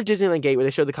 The third Disneyland gate where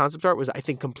they showed the concept art was, I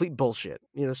think, complete bullshit.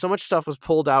 You know, so much stuff was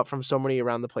pulled out from so many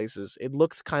around the places. It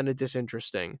looks kind of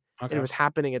disinteresting. Okay. And it was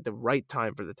happening at the right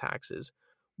time for the taxes.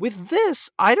 With this,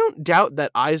 I don't doubt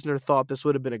that Eisner thought this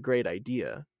would have been a great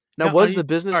idea. Now, was the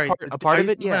business part a part of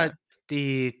it? Yeah.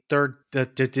 The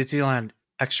Disneyland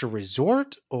Extra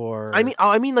Resort, or I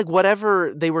mean, like,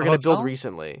 whatever they were The going to build hotel?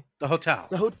 recently. the hotel?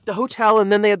 The hotel,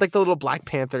 and then they had, like, the little Black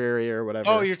Panther area or whatever.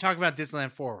 Oh, you're talking about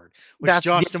Disneyland Forward, which That's-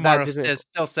 Josh yeah, that DeMaro Disney-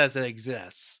 still says it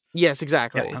exists. Yes,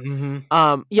 exactly. Yeah.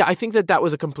 Mhm. Yeah, I think that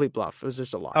was a complete bluff. It was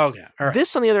just a lie. Okay. All right.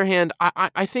 This, on the other hand,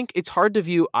 I think it's hard to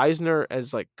view Eisner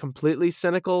as, like, completely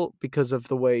cynical because of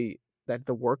the way that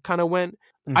the work kind of went.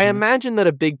 I Mhm. imagine that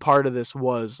a big part of this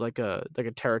was like a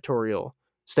territorial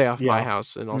stay off my Yeah.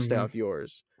 house and I'll stay Mhm. off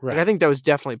yours. Right. Like, I think that was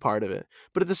definitely part of it.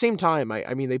 But at the same time,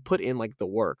 I mean, they put in, like, the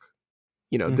work.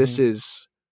 You know, this is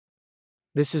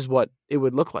what it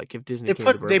would look like if Disney came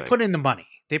to they Burbank. put in the money.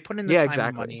 They put in the Yeah, time exactly.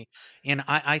 and money, and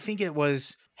I think it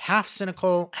was half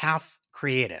cynical, half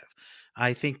creative.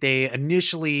 I think they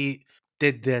initially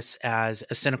did this as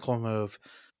a cynical move,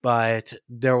 but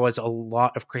there was a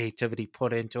lot of creativity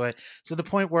put into it to the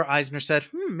point where Eisner said,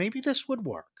 maybe this would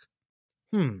work.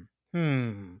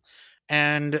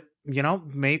 And, you know,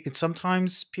 maybe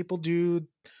sometimes people do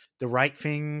the right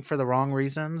thing for the wrong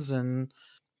reasons, and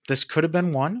this could have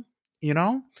been one, you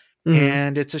know? Mhm.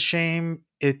 And it's a shame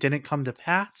it didn't come to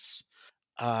pass.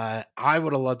 I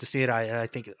would have loved to see it. I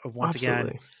think once Absolutely.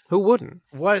 again, Who wouldn't?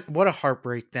 what a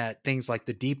heartbreak that things like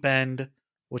the Deep End,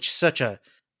 which is such a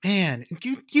Man,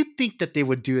 you think that they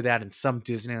would do that in some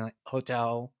Disney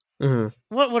hotel? Mm-hmm.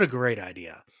 What a great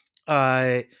idea.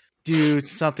 Uh, do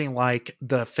something like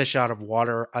the fish out of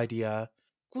water idea.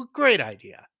 Great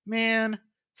idea, man.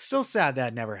 So sad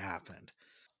that never happened.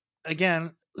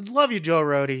 Again, love you, Joe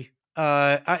Rody.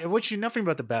 I wish you nothing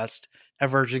but the best at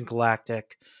Virgin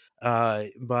Galactic.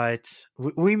 But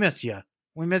we miss you.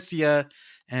 We miss you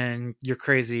and your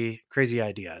crazy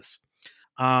ideas.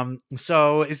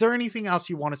 So is there anything else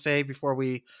you want to say before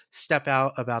we step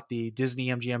out about the Disney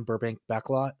MGM Burbank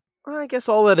backlot? Well, I guess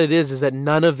all that it is that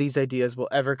none of these ideas will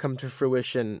ever come to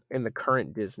fruition in the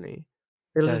current Disney.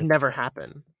 It'll That just is never true.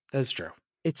 happen. That's true.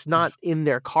 It's not in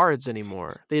their cards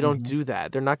anymore. They don't Mhm. do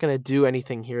that. They're not going to do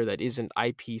anything here that isn't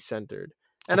IP centered.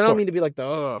 And Of I don't course. mean to be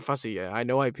like fussy. Yeah, I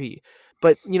know IP,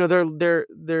 but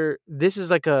they're. This is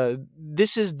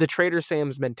the Trader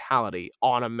Sam's mentality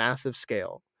on a massive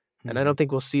scale, and I Mhm. don't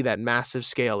think we'll see that massive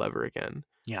scale ever again.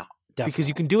 Yeah, Because you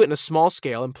definitely. can do it in a small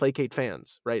scale and placate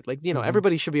fans, right? Like, Mhm.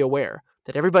 everybody should be aware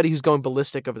that everybody who's going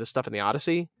ballistic over the stuff in the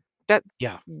Odyssey, that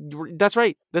Yeah. that's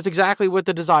right. That's exactly what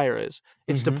the desire is.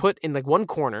 It's to Mhm. put in like one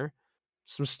corner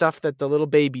some stuff that the little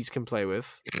babies can play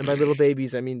with. And by little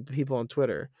babies, I mean people on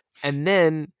Twitter. And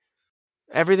then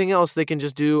everything else they can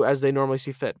just do as they normally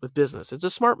see fit with business. It's a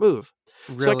smart move.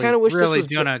 So I kind Really, of wish this really was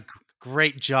doing a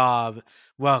great job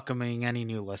welcoming any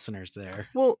new listeners there.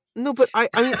 Well, no, but I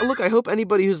mean, look, I hope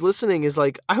anybody who's listening is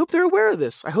like, I hope they're aware of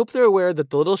this. I hope they're aware that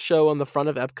the little show on the front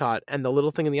of Epcot and the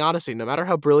little thing in the Odyssey, no matter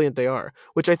how brilliant they are,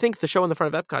 which I think the show on the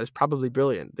front of Epcot is probably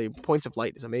brilliant. The Points of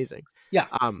Light is amazing. Yeah.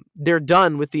 They're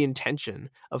done with the intention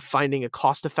of finding a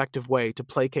cost-effective way to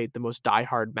placate the most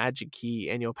diehard Magic Key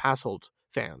annual pass hold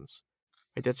fans.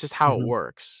 Right? That's just how it Mhm.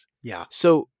 works. Yeah.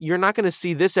 So you're not going to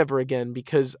see this ever again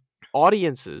because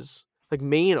audiences, like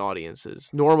main audiences,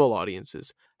 normal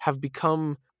audiences, have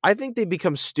become. I think they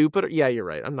become stupid. Yeah, you're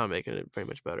right. I'm not making it very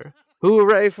much better.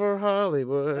 Hooray for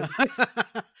Hollywood!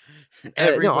 No,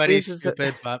 Everybody's audiences.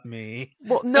 stupid but me.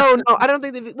 Well, no, I don't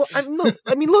think they. Well, no,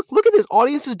 I mean, look at this.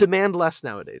 Audiences demand less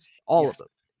nowadays. All of Yes. them.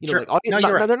 True. Like No, audience.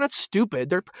 you're No, right. they're not stupid.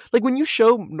 They're like when you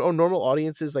show normal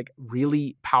audiences like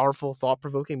really powerful,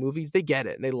 thought-provoking movies, they get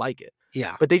it and they like it,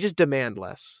 Yeah. but they just demand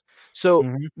less. So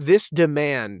Mhm. this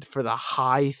demand for the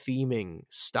high theming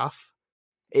stuff,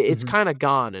 it's Mhm. kind of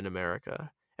gone in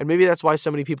America. And maybe that's why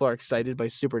so many people are excited by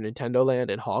Super Nintendo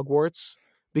Land and Hogwarts,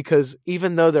 because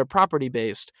even though they're property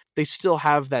based, they still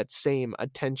have that same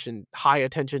high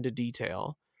attention to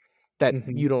detail that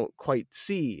Mhm. you don't quite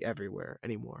see everywhere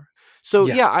anymore. So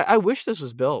Yeah. yeah, I wish this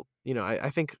was built. I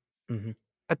think Mhm.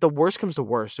 at the worst comes to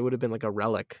worst, it would have been like a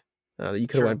relic that you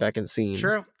could have True. went back and seen.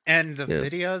 True. And the Yeah,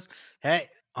 videos, hey,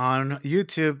 on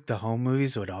YouTube, the home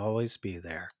movies would always be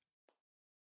there.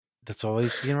 That's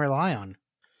always you can rely on.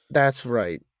 that's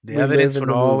right. The We live evidence in would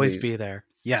the always movies. be there.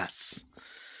 Yes.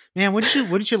 Man,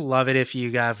 wouldn't you love it if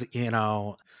you have,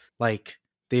 like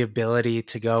the ability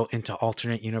to go into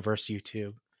alternate universe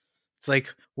YouTube? It's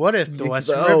like, what if the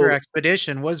Western River Oh,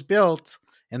 expedition was built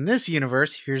in this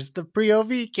universe? Here's the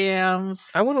pre-OV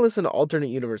cams. I want to listen to alternate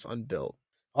universe unbuilt.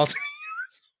 Alternate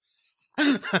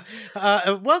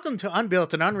welcome to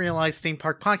Unbuilt, an unrealized theme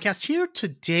park podcast. Here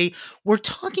today, we're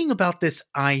talking about this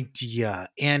idea,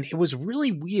 and it was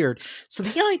really weird. So,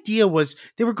 the idea was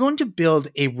they were going to build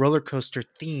a roller coaster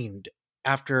themed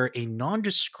after a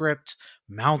nondescript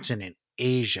mountain in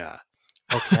Asia.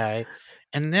 Okay.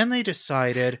 And then they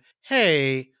decided,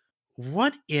 hey,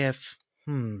 what if,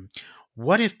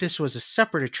 what if this was a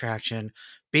separate attraction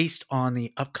based on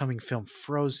the upcoming film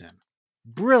Frozen?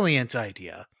 Brilliant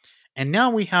idea. And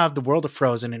now we have the world of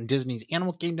Frozen and Disney's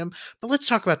Animal Kingdom. But let's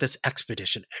talk about this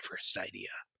Expedition Everest idea.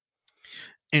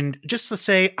 And just to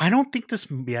say, I don't think this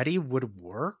Yeti would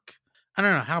work. I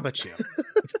don't know. How about you?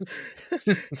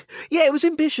 Yeah, it was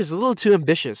ambitious. It was a little too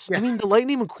ambitious. I Yeah. mean, the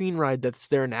Lightning McQueen ride that's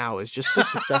there now is just so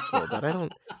successful that I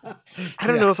don't Yeah.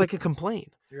 know if I could complain.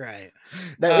 Right.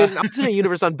 That in alternate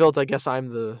universe unbuilt, I guess I'm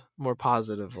the more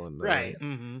positive one, though, Right. right?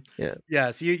 Mm-hmm. Yeah.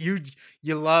 Yes.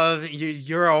 You love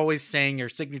you're always saying your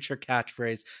signature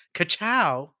catchphrase,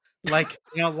 "Ka-chow," like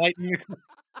lightning,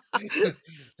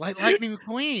 like Lightning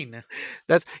McQueen.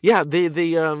 That's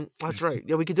that's right.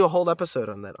 Yeah, we could do a whole episode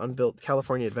on that unbuilt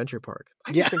California Adventure Park.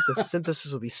 I Yeah. just think the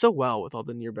synthesis would be so well with all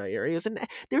the nearby areas, and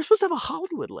they're supposed to have a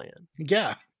Hollywood land.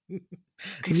 Yeah. Can you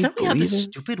Instead, we have this believe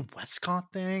it? stupid Westcott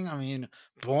thing. I mean,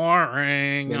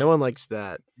 boring. Yeah, no one likes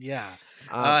that. Yeah.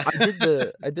 I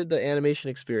did the animation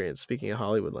experience. Speaking of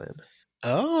Hollywood land,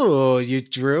 Oh, you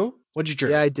drew? What'd you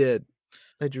drew? yeah, I did.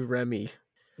 I drew Remy.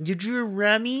 You drew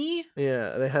Remy?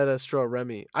 Yeah, they had us draw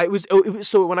Remy. It was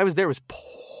so when I was there, it was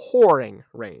pouring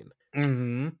rain,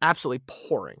 Mm-hmm. absolutely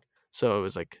pouring. So it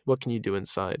was like, what can you do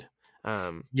inside?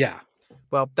 Yeah.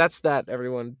 Well, that's that.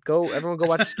 Everyone go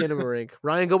watch Skinamarink.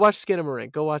 Ryan, go watch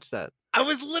Skinamarink. Go watch that. I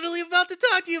was literally about to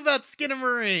talk to you about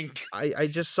Skinamarink I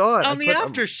just saw it on the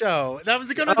after show. That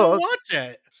was gonna go watch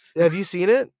it. Have you seen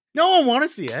it? No, I want to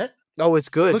see it. Oh, it's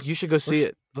good. You should go see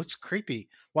it. Looks creepy.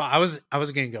 Well, I was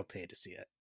gonna go pay to see it.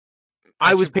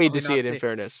 I was paid to see it. In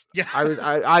fairness, yeah,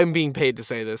 I'm being paid to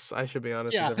say this. I should be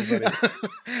honest with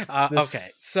everybody. Okay,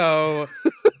 so.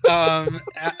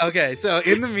 Okay, so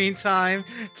in the meantime,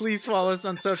 please follow us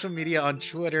on social media on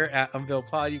Twitter at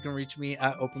UnveilPod. You can reach me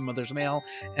at Open Mother's Mail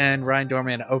and Ryan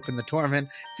Dorman at Open the Torment.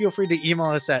 Feel free to email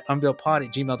us at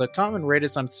unveilpod@gmail.com and rate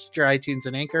us on Stitcher, iTunes,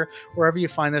 and Anchor, wherever you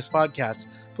find this podcast.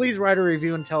 Please write a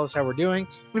review and tell us how we're doing.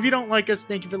 If you don't like us,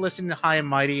 thank you for listening to High and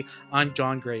Mighty. I'm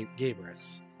John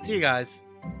Gabris. See you guys.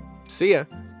 See ya.